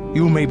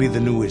 You may be the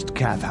newest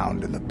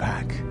Cathhound in the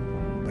pack,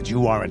 but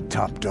you aren't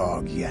top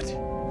dog yet.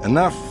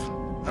 Enough!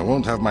 I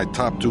won't have my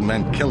top two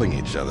men killing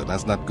each other.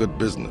 That's not good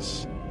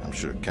business. I'm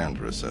sure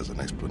Candaris has an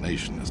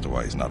explanation as to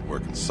why he's not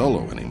working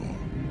solo anymore.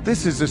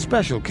 This is a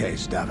special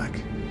case,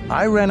 Davik.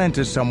 I ran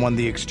into someone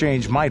the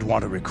Exchange might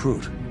want to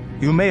recruit.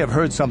 You may have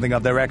heard something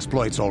of their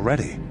exploits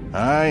already.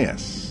 Ah,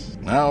 yes.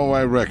 Now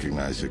I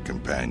recognize your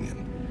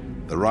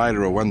companion. The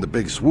rider who won the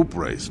big swoop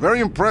race. Very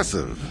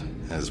impressive,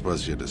 as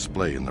was your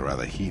display in the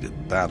rather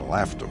heated battle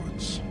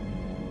afterwards.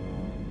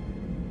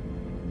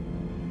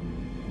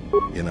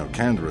 You know,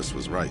 Candaris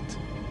was right.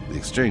 The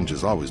Exchange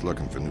is always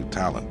looking for new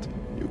talent.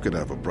 You could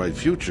have a bright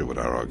future with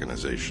our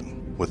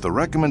organization. With the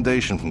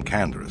recommendation from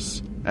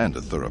Candaris and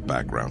a thorough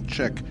background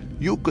check,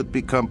 you could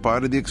become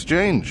part of the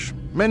Exchange.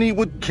 Many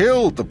would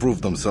kill to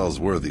prove themselves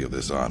worthy of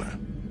this honor.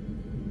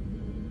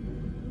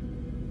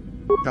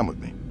 Come with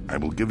me. I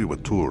will give you a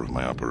tour of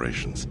my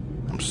operations.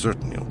 I'm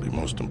certain you'll be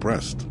most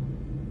impressed.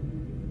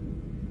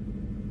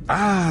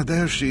 Ah,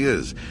 there she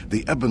is.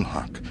 The Ebon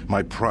Hawk,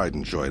 my pride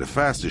and joy, the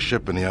fastest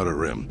ship in the Outer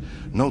Rim.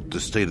 Note the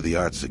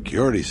state-of-the-art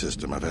security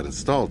system I've had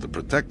installed to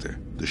protect her.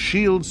 The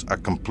shields are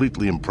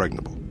completely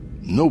impregnable.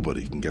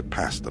 Nobody can get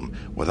past them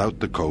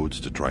without the codes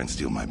to try and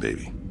steal my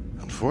baby.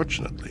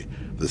 Unfortunately,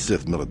 the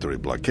Sith military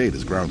blockade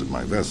has grounded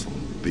my vessel.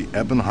 The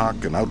Ebon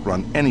Hawk can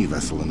outrun any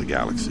vessel in the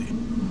galaxy.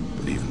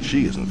 But even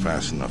she isn't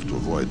fast enough to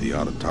avoid the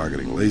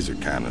auto-targeting laser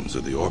cannons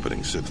of the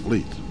orbiting Sith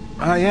fleet.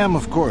 I am,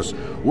 of course,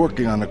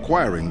 working on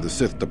acquiring the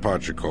Sith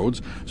departure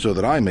codes so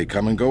that I may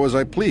come and go as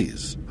I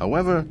please.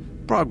 However,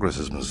 progress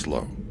has been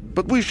slow.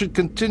 but we should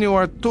continue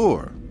our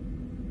tour.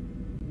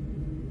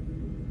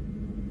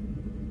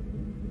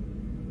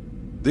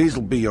 These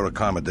will be your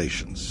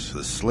accommodations.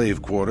 The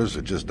slave quarters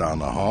are just down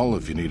the hall.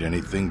 If you need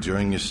anything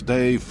during your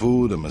stay,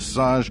 food, a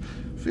massage,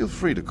 feel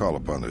free to call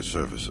upon their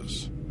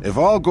services. If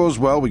all goes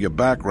well with your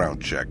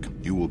background check,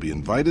 you will be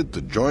invited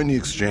to join the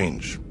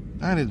exchange.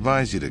 I'd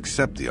advise you to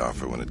accept the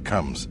offer when it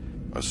comes,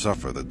 or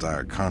suffer the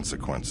dire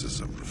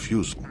consequences of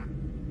refusal.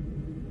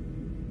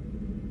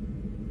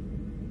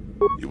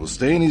 You will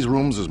stay in these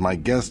rooms as my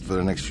guest for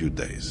the next few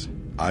days.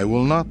 I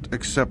will not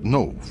accept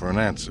no for an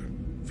answer.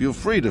 Feel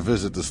free to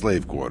visit the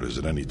slave quarters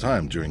at any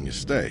time during your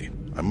stay.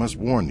 I must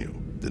warn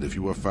you that if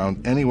you are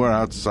found anywhere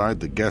outside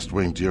the guest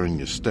wing during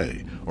your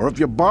stay, or if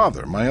you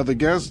bother my other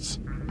guests,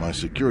 my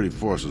security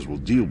forces will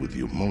deal with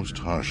you most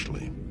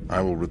harshly.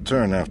 I will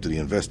return after the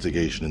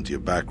investigation into your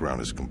background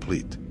is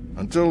complete.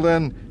 Until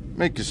then,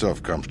 make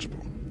yourself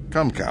comfortable.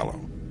 Come, Callow.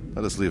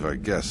 Let us leave our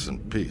guests in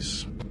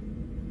peace.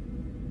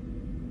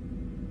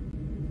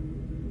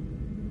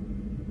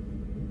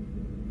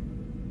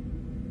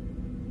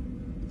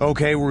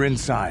 Okay, we're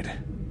inside.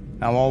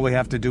 Now all we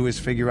have to do is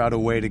figure out a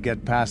way to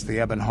get past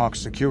the Ebon Hawk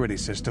security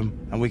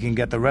system, and we can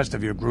get the rest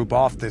of your group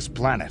off this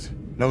planet.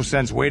 No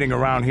sense waiting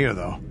around here,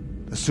 though.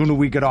 The sooner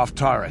we get off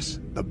Taris,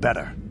 the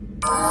better.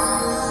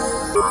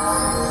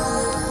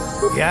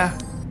 Yeah?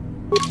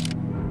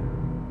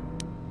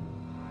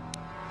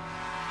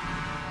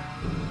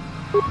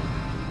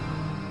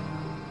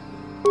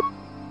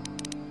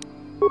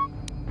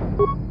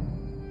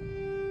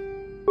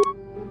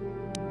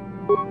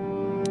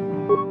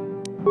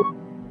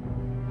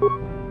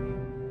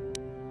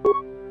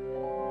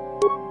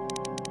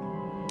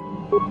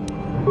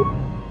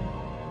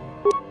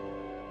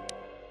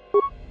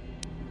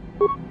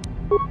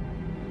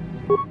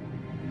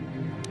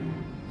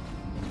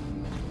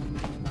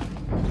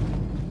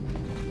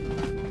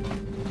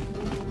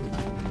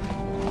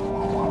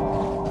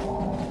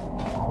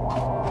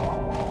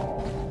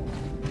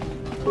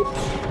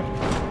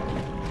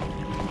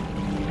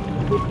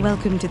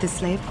 Welcome to the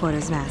slave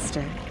quarters,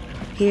 Master.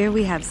 Here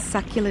we have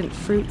succulent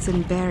fruits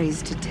and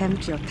berries to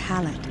tempt your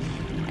palate,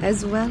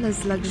 as well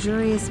as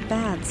luxurious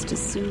baths to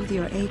soothe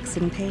your aches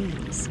and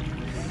pains.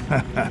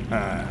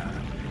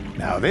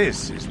 Now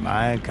this is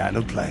my kind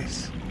of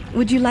place.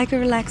 Would you like a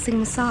relaxing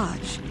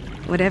massage?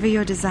 Whatever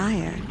your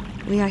desire,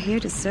 we are here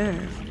to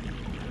serve.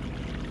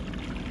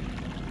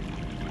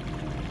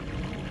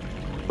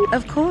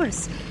 Of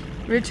course.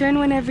 Return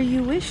whenever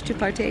you wish to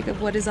partake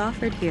of what is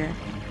offered here.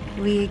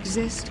 We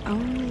exist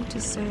only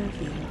to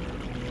serve you.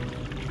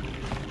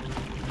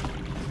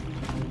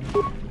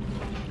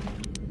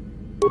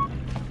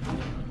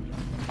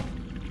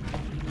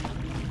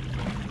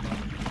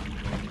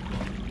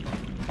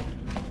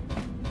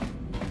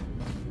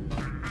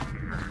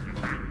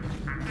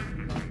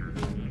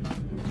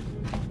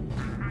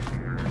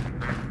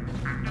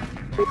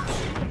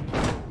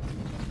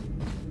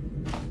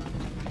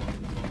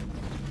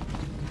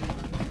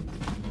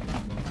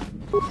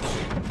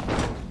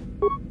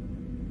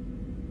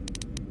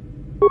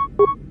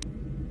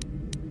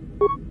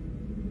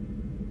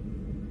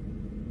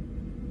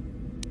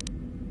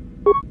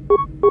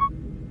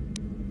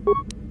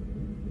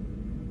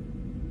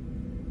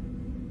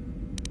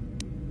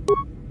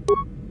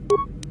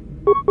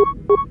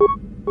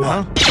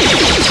 Huh?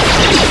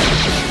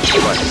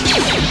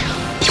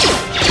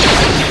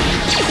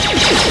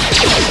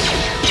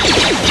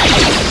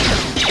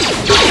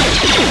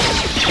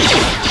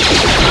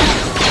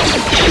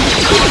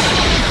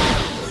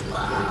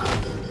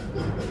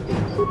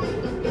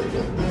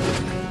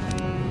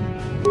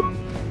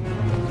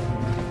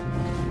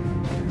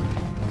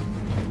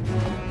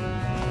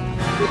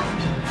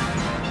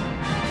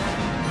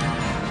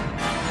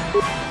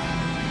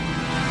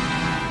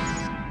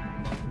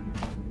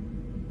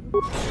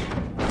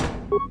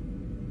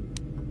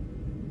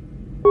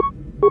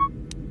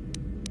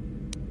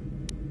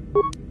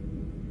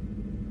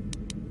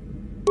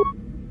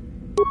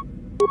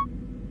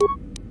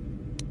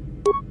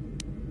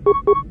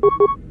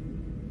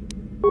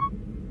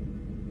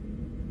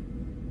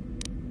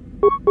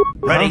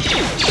 Ready?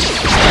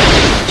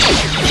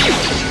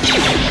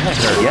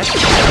 Yes?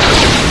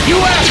 You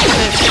asked for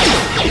this!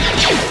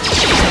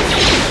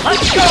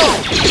 Let's go!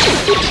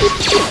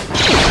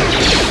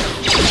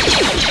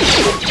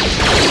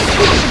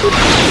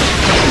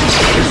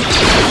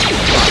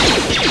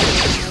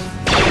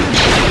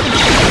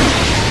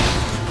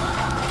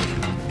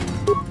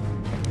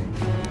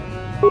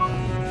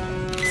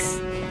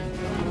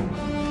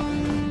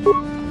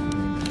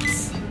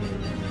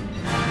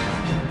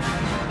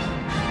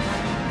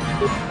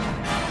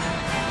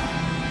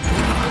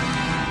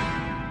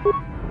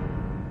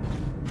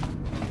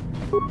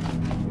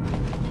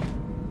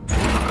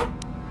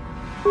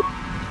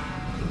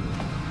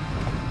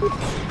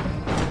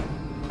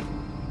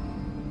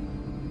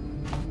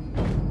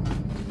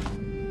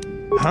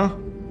 Huh?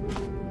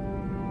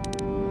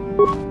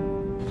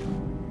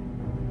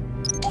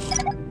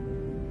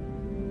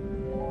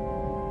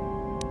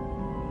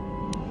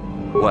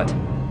 What?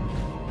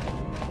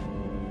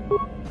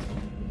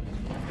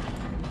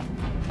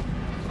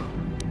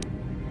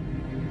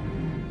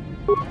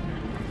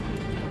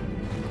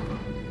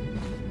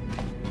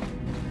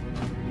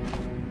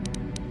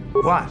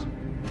 What?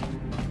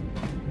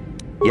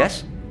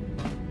 Yes?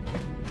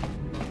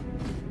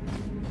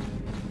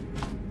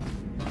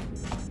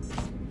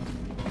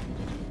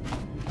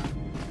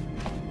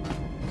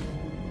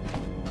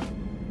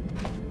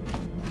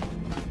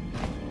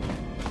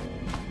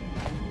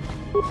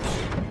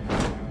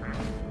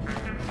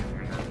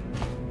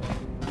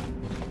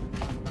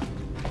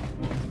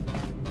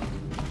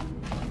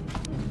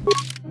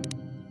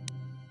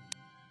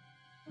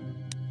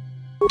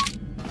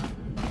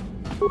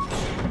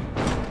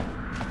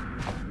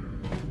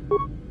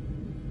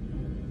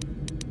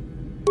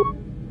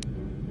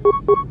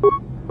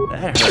 That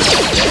hurt.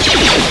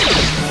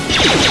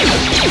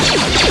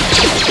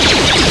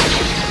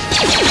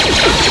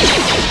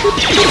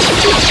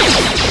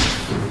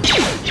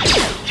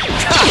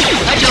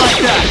 How'd you like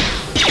that?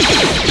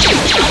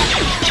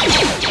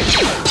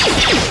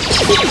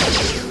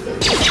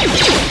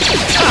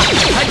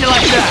 How'd you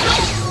like that?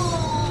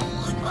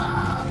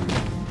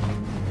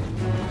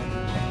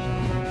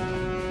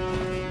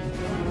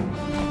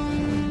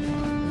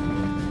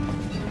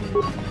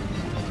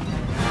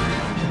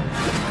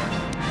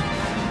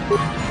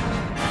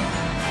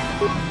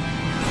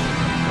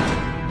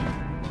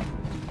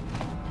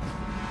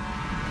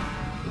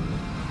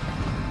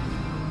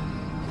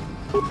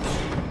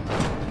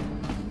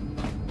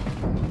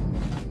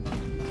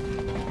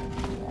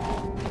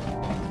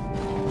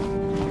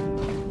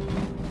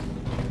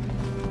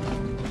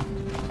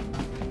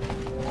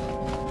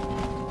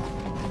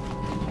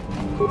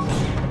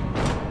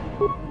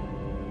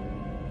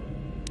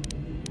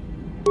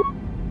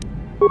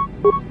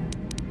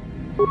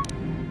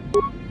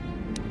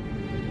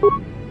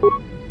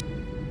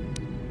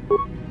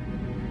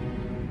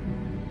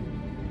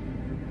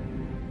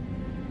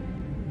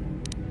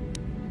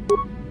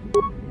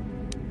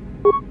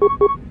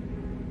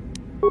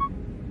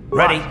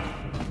 Ready.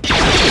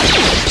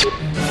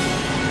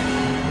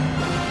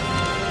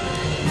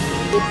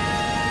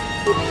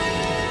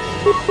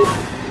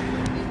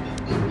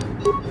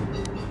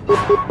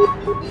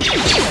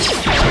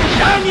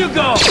 Down you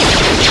go!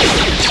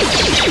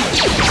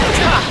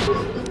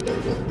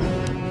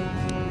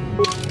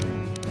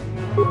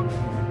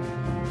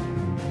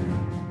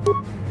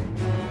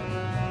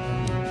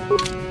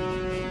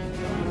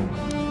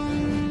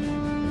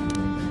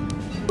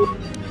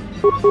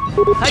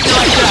 How'd you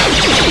like that?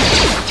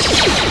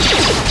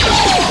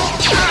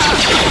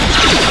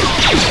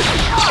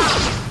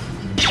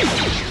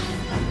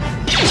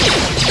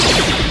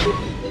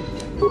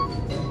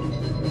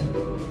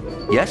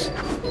 Yes?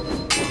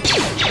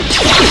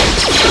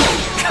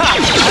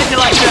 How'd you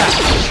like that?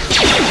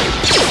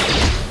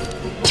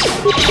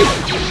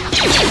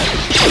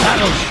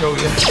 That'll show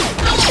you.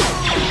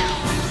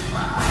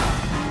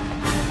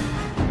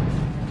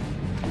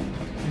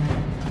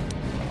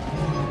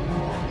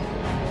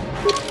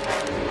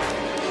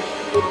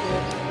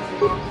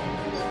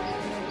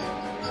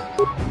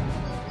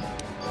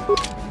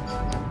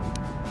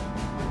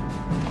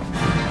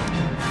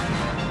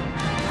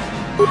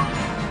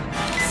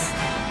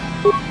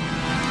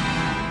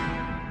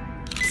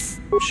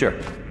 Sure.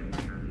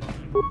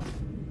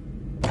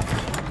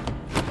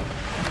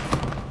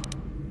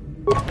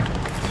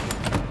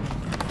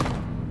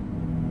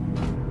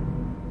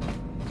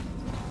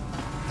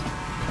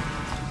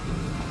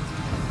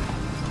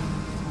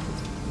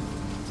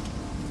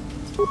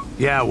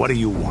 Yeah, what do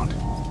you want?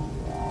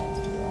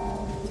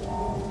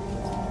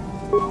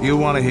 You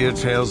want to hear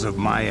tales of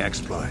my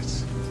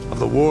exploits? Of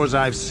the wars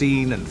I've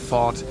seen and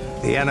fought,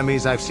 the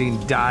enemies I've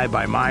seen die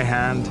by my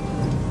hand?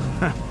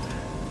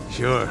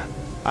 Sure,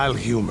 I'll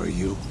humor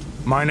you.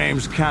 My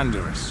name's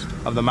Taris,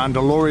 of the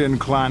Mandalorian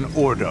clan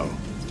Ordo.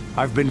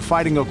 I've been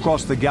fighting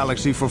across the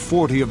galaxy for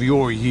 40 of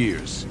your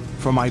years.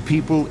 For my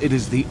people, it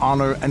is the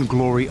honor and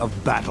glory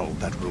of battle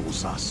that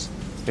rules us.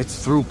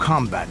 It's through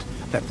combat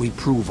that we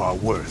prove our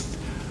worth,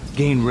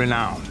 gain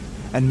renown,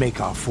 and make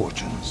our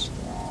fortunes.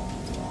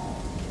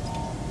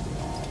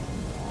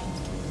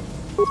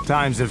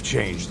 Times have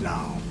changed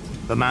now.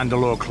 The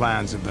Mandalore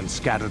clans have been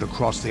scattered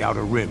across the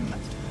Outer Rim.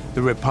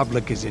 The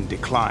Republic is in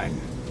decline,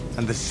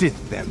 and the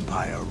Sith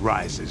Empire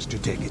rises to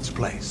take its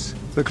place.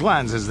 The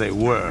clans as they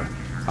were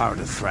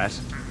aren't a threat,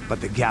 but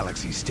the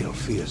galaxy still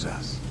fears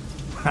us.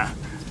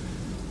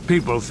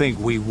 People think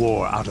we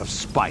war out of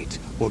spite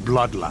or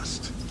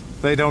bloodlust.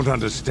 They don't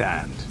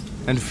understand,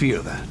 and fear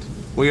that.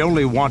 We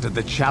only wanted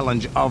the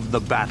challenge of the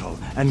battle,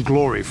 and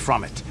glory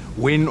from it,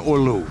 win or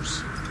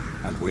lose.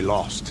 And we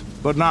lost.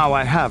 But now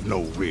I have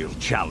no real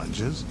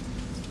challenges.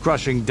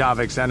 Crushing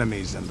Davik's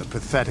enemies and the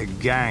pathetic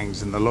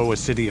gangs in the lower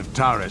city of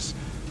Taris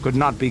could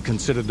not be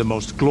considered the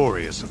most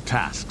glorious of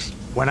tasks.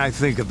 When I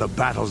think of the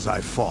battles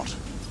I've fought,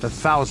 the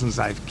thousands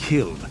I've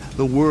killed,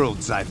 the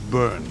worlds I've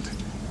burned,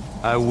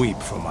 I weep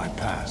for my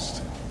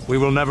past. We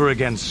will never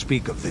again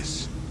speak of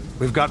this.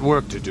 We've got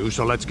work to do,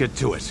 so let's get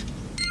to it.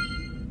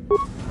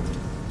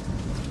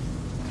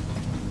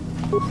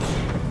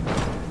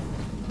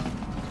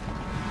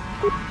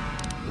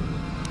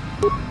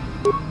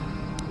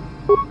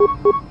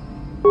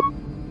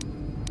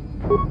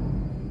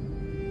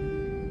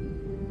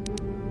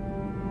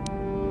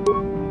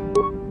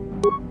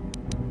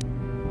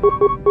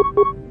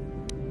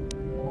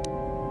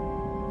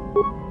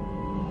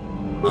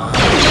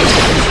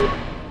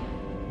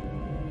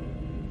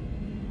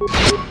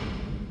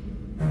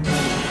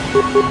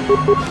 What?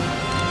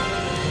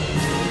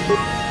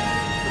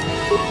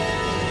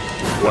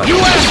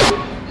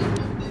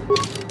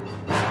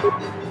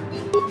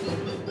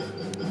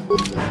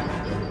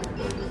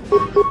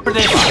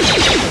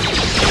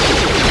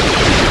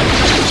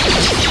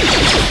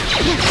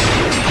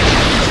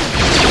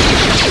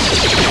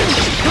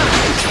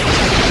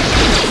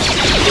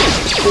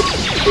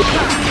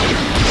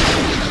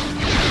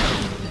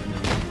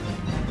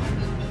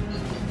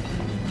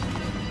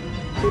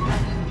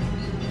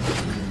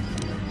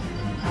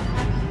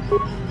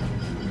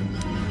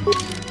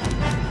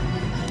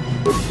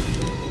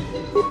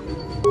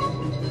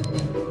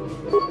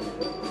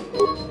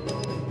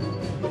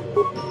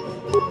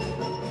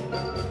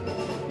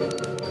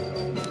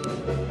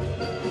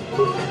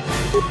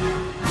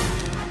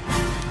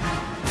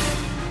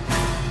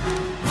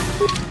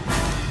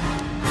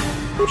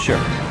 Sure.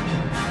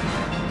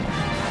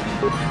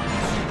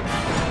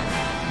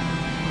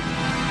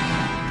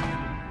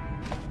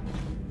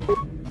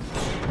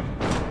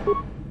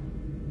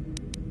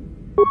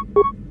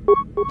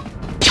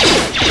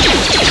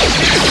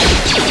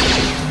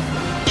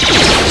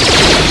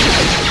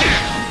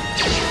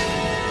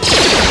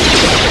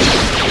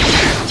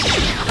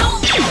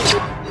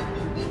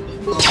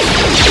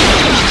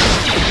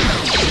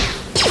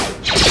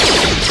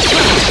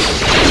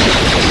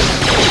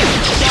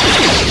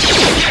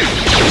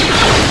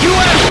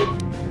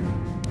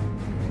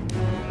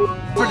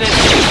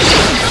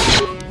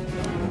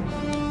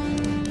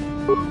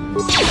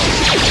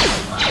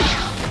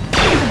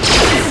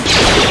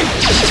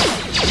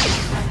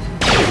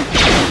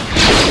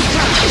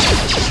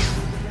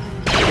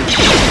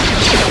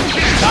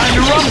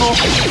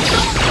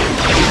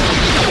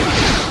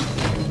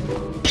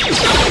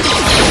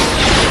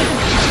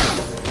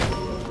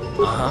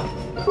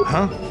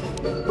 Huh?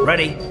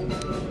 Ready.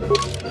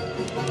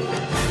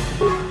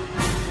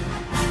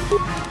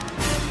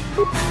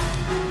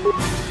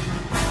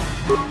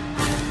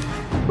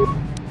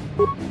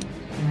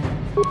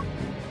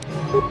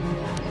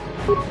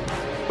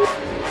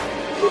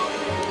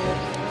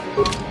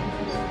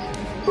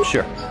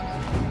 Sure.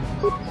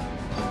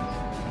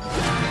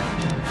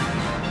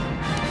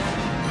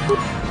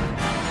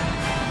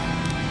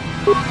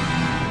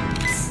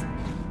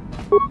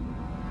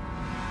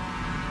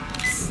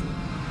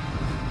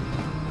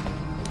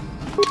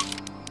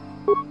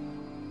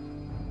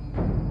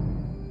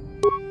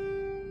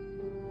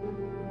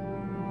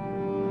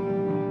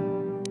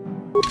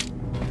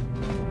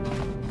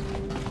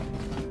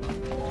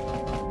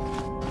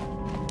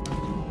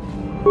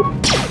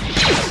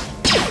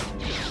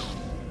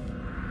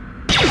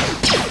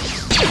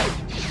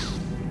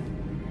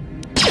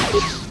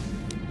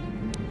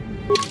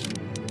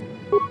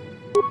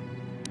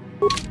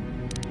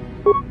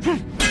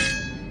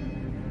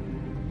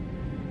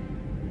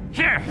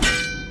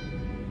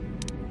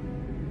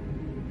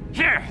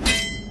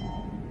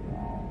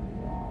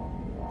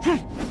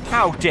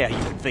 How dare you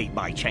invade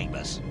my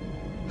chambers?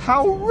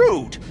 How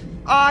rude!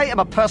 I am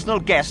a personal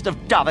guest of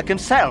Davik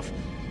himself.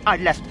 I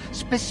left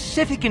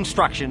specific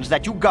instructions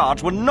that you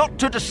guards were not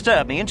to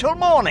disturb me until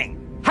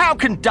morning. How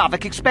can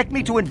Davik expect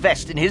me to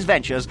invest in his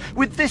ventures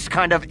with this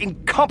kind of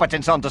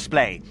incompetence on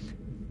display?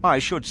 I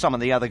should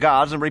summon the other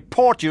guards and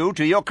report you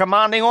to your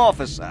commanding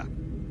officer.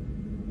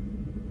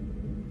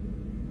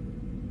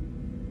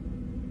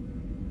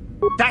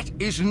 That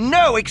is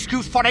no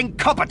excuse for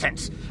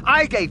incompetence.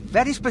 I gave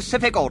very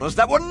specific orders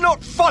that were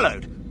not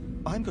followed.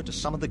 I'm going to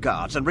summon the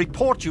guards and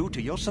report you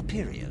to your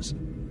superiors.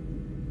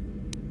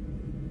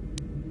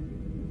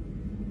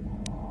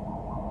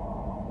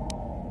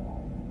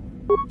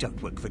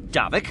 Don't work for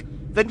Davik?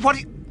 Then what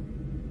do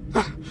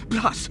you...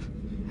 Plus,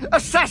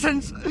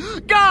 assassins!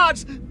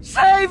 Guards!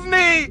 Save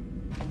me!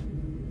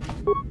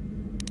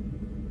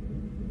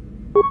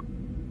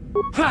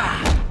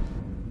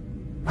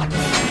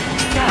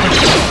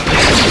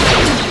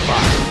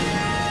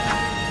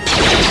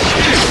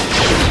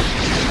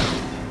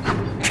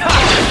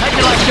 How'd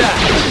you like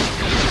that?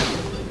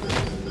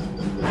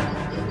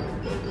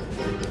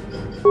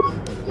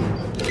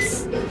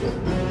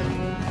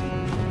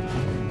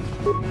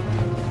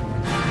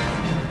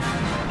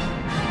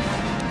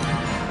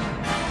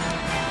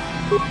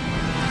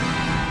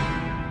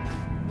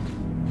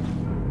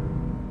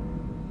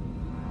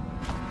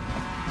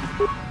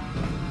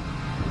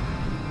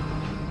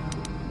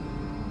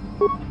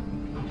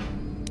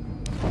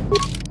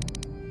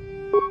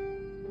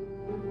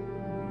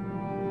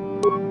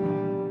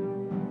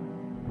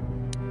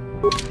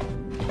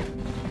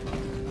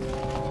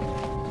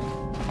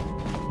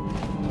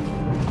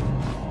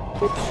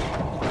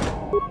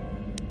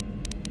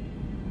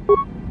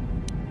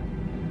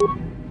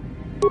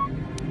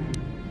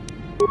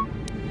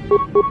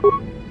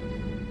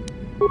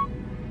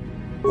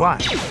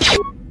 What?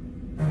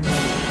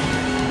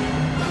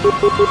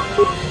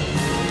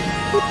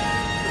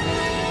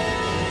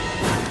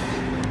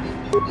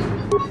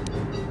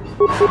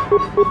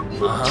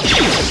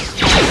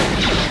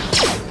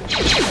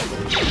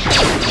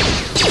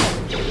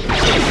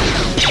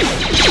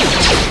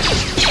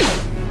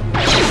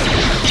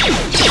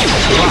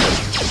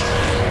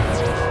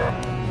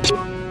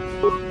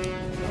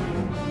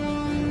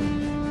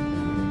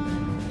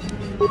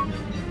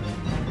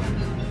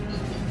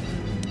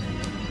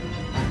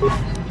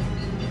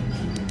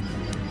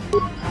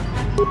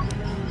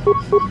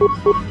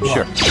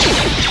 Sure.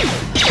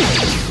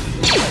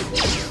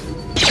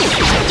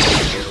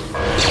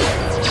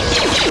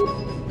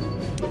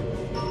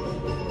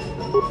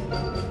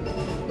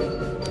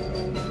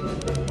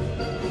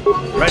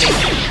 Ready.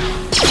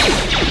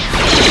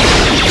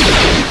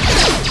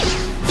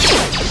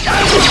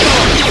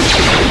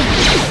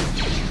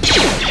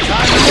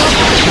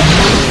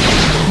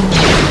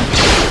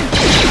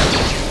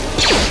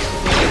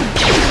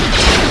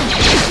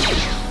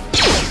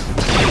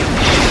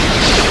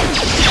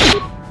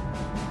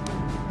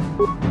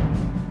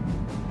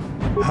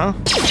 Huh?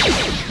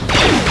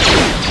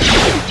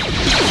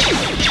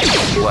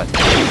 What?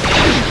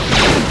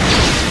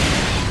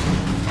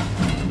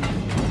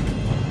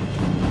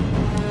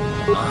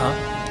 Uh-huh.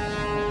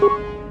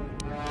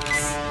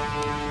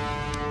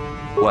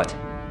 What?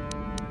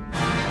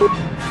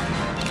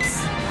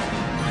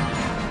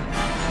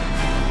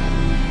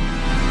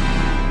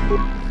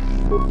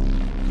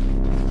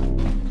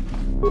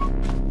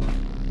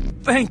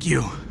 Thank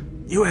you.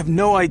 You have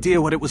no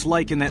idea what it was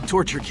like in that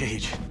torture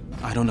cage.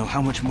 I don't know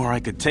how much more I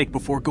could take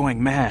before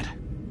going mad.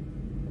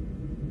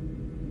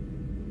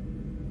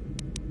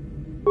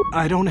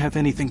 I don't have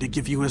anything to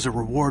give you as a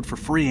reward for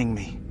freeing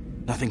me.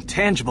 Nothing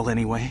tangible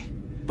anyway.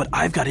 But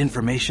I've got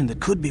information that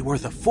could be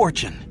worth a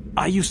fortune.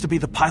 I used to be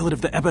the pilot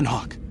of the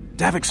Ebonhawk,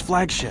 Davik's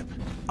flagship.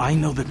 I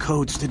know the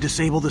codes to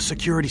disable the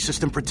security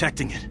system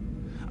protecting it.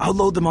 I'll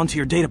load them onto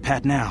your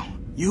datapad now.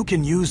 You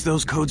can use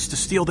those codes to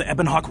steal the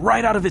Ebonhawk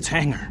right out of its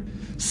hangar.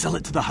 Sell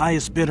it to the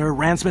highest bidder,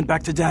 ransom it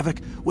back to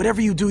Davik.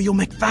 Whatever you do, you'll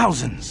make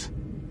thousands.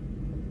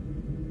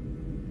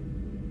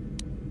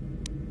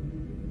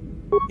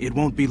 It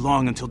won't be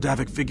long until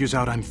Davik figures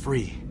out I'm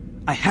free.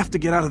 I have to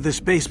get out of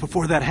this base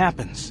before that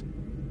happens.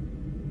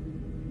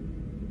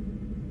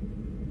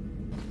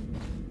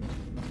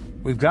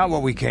 We've got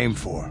what we came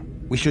for.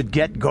 We should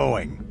get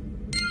going.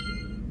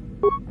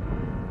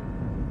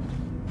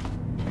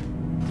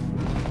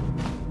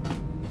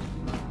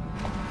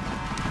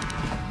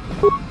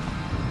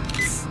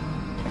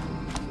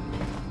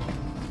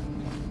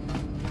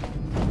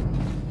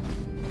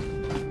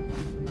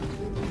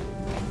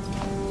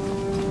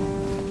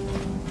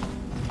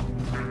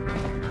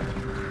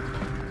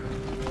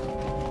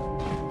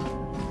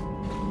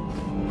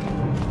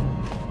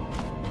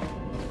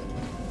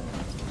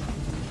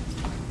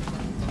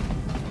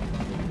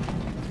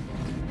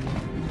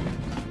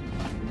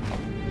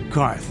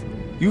 Karth,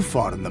 you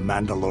fought in the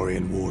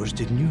Mandalorian Wars,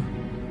 didn't you?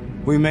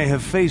 We may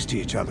have faced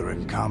each other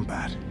in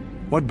combat.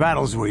 What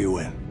battles were you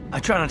in? I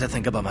try not to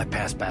think about my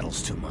past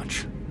battles too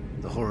much.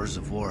 The horrors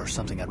of war are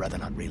something I'd rather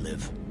not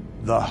relive.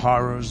 The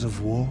horrors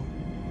of war?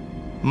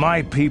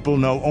 My people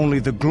know only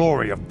the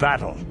glory of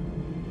battle.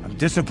 I'm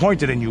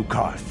disappointed in you,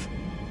 Karth.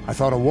 I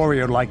thought a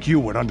warrior like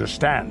you would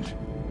understand.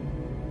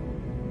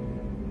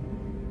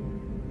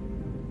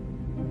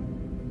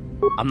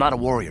 I'm not a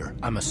warrior,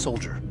 I'm a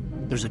soldier.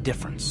 There's a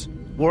difference.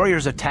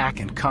 Warriors attack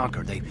and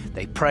conquer,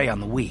 they prey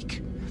on the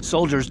weak.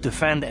 Soldiers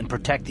defend and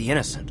protect the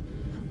innocent.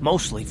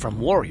 Mostly from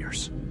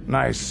warriors.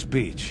 Nice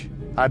speech.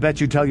 I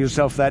bet you tell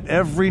yourself that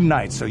every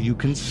night so you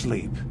can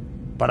sleep.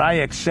 But I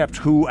accept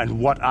who and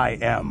what I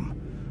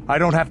am. I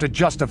don't have to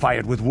justify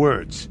it with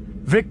words.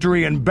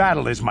 Victory in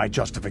battle is my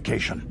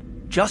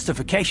justification.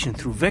 Justification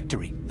through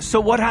victory. So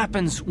what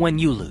happens when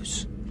you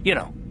lose? You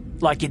know,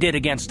 like you did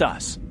against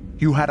us.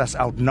 You had us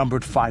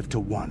outnumbered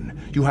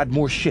 5-1. You had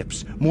more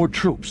ships, more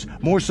troops,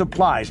 more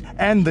supplies,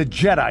 and the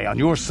Jedi on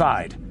your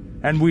side.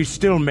 And we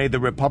still made the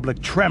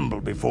Republic tremble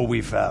before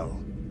we fell.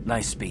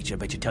 Nice speech. I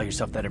bet you tell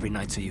yourself that every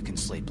night so you can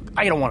sleep.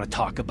 I don't want to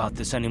talk about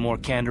this anymore,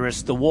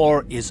 Candaris. The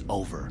war is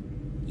over.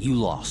 You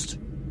lost.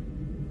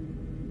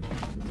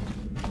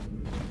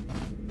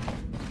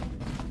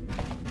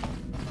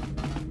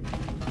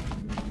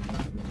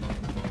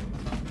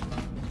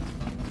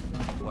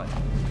 What?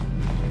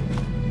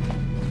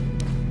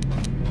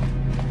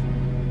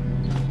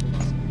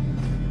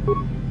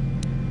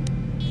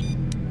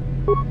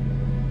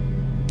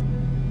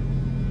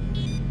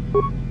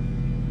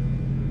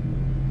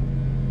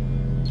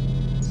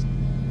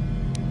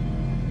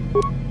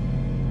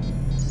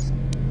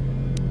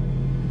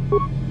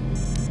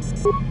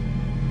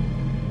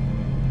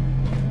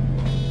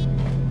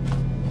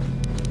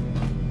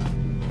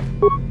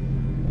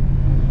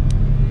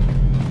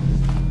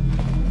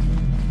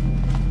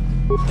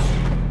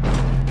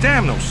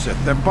 Damn those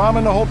Sith, they're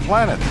bombing the whole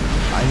planet.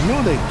 I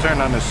knew they'd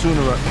turn on us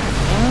sooner or...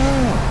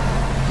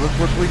 Oh, look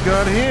what we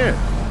got here.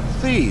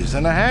 Thieves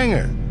in a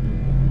hangar.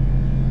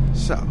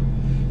 So,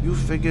 you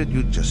figured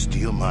you'd just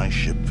steal my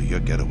ship for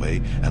your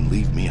getaway and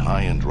leave me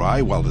high and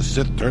dry while the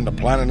Sith turn the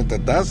planet into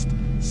dust?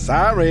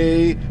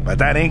 Sorry, but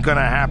that ain't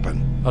gonna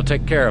happen. I'll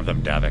take care of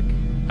them,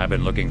 Davik. I've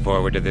been looking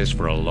forward to this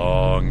for a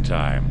long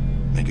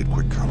time. Make it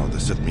quick, Carlo. The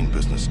Sith mean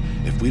business.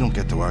 If we don't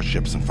get to our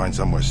ships and find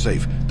somewhere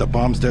safe, the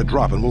bombs they're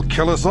dropping will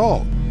kill us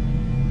all.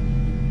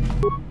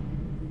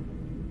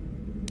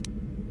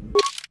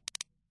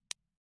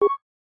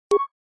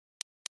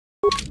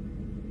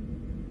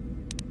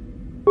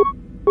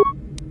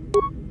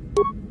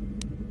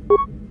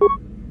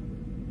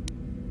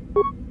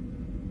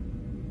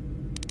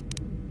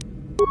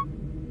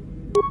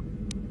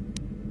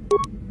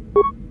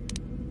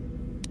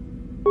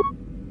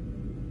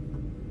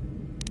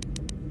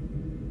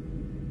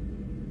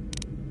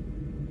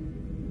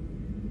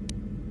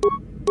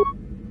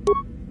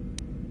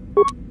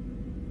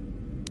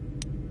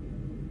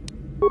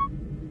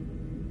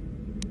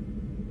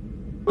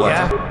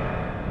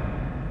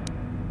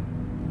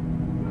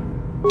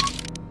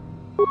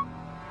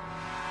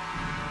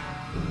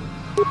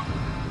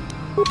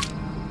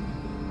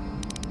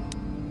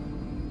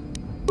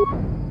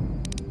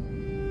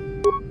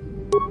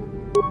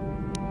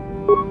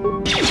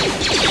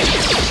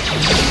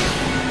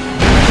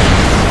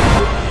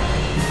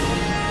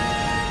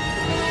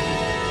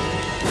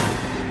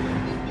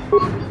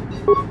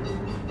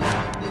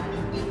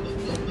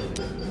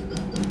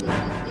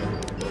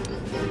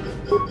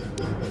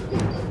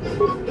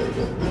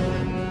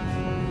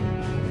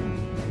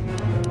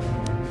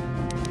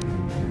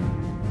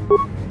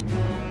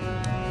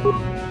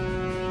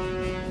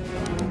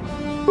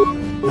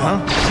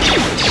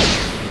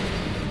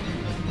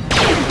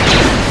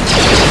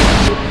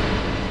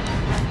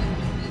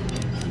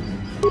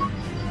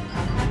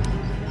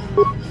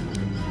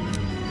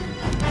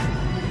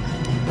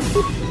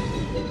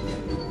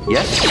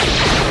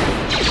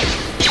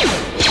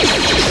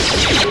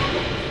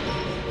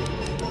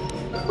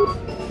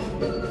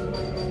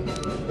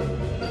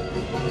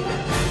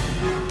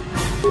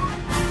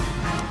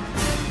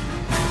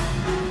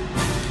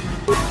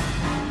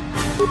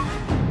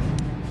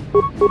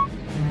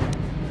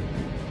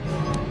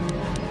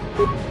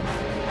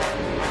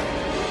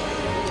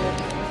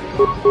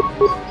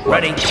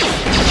 Ready.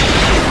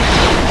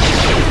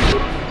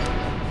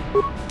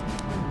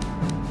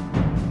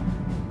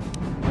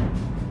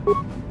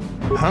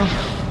 Huh?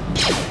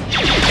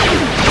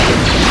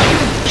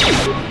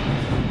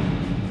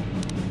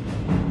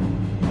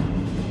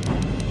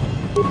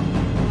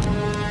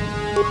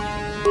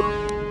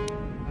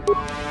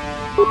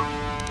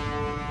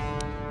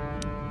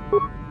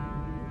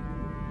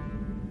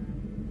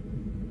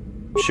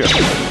 Sure.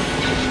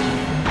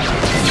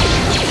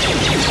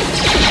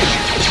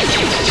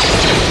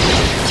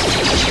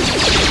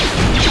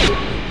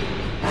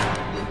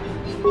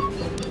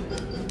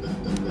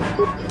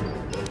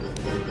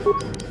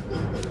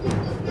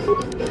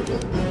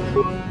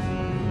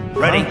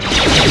 Ready?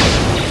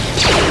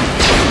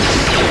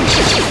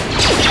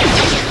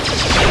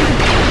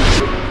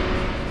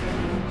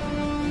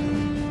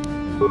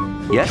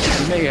 Yes?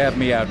 You may have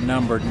me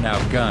outnumbered and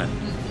outgunned,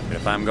 but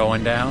if I'm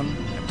going down,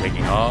 I'm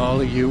taking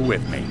all of you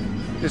with me.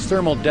 This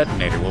thermal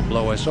detonator will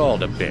blow us all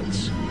to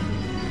bits.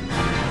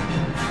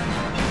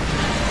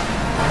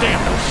 Damn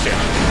those shit!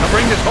 I'll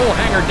bring this whole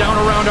hangar down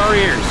around our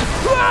ears.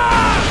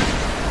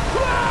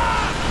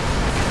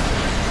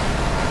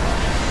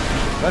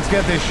 Let's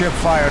get this ship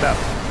fired up.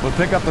 We'll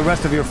pick up the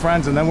rest of your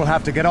friends and then we'll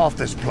have to get off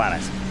this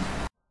planet.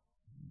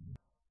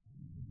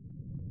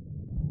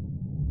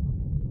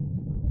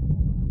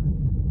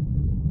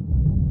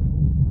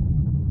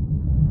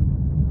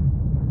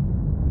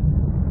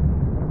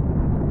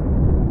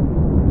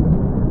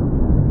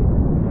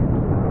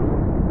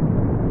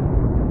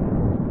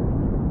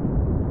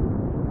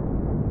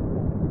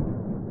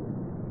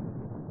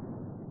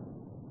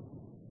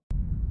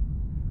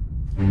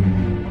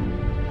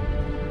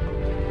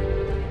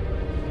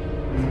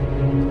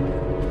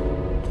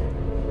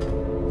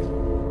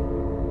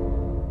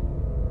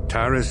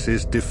 Taris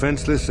is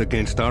defenseless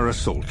against our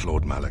assault,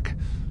 Lord Malak.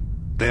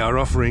 They are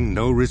offering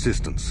no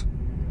resistance.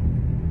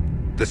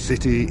 The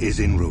city is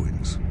in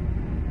ruins.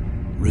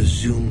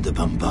 Resume the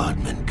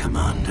bombardment,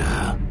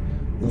 Commander.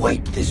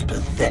 Wipe this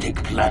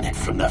pathetic planet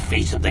from the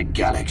face of the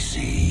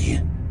galaxy.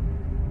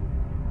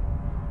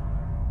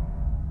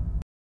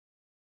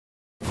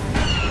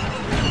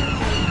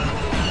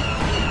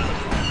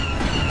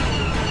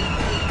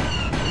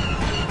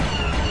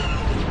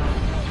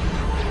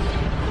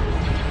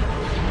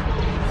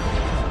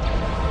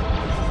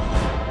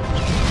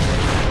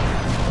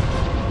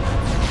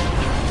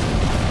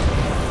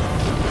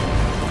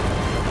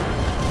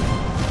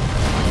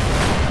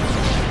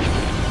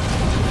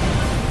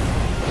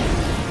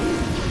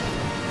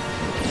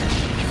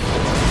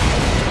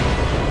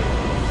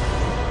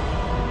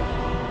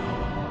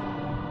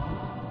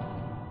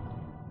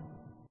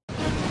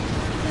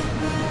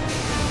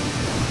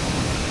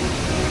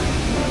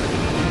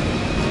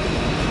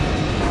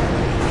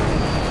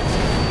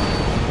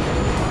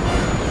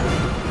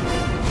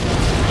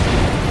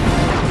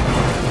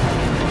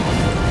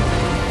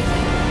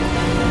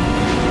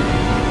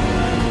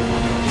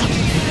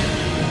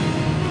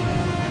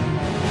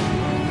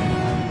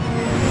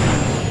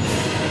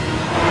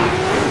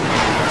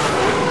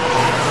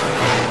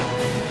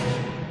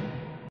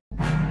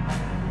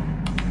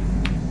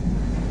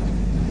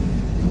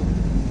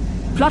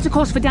 Plot a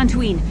course for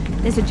Dantooine.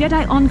 There's a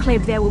Jedi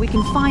enclave there where we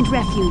can find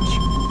refuge.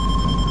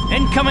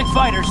 Incoming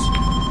fighters!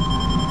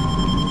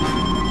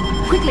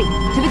 Quickly,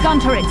 to the gun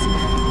turrets.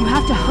 You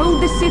have to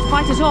hold the Sith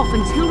fighters off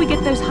until we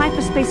get those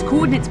hyperspace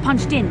coordinates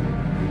punched in.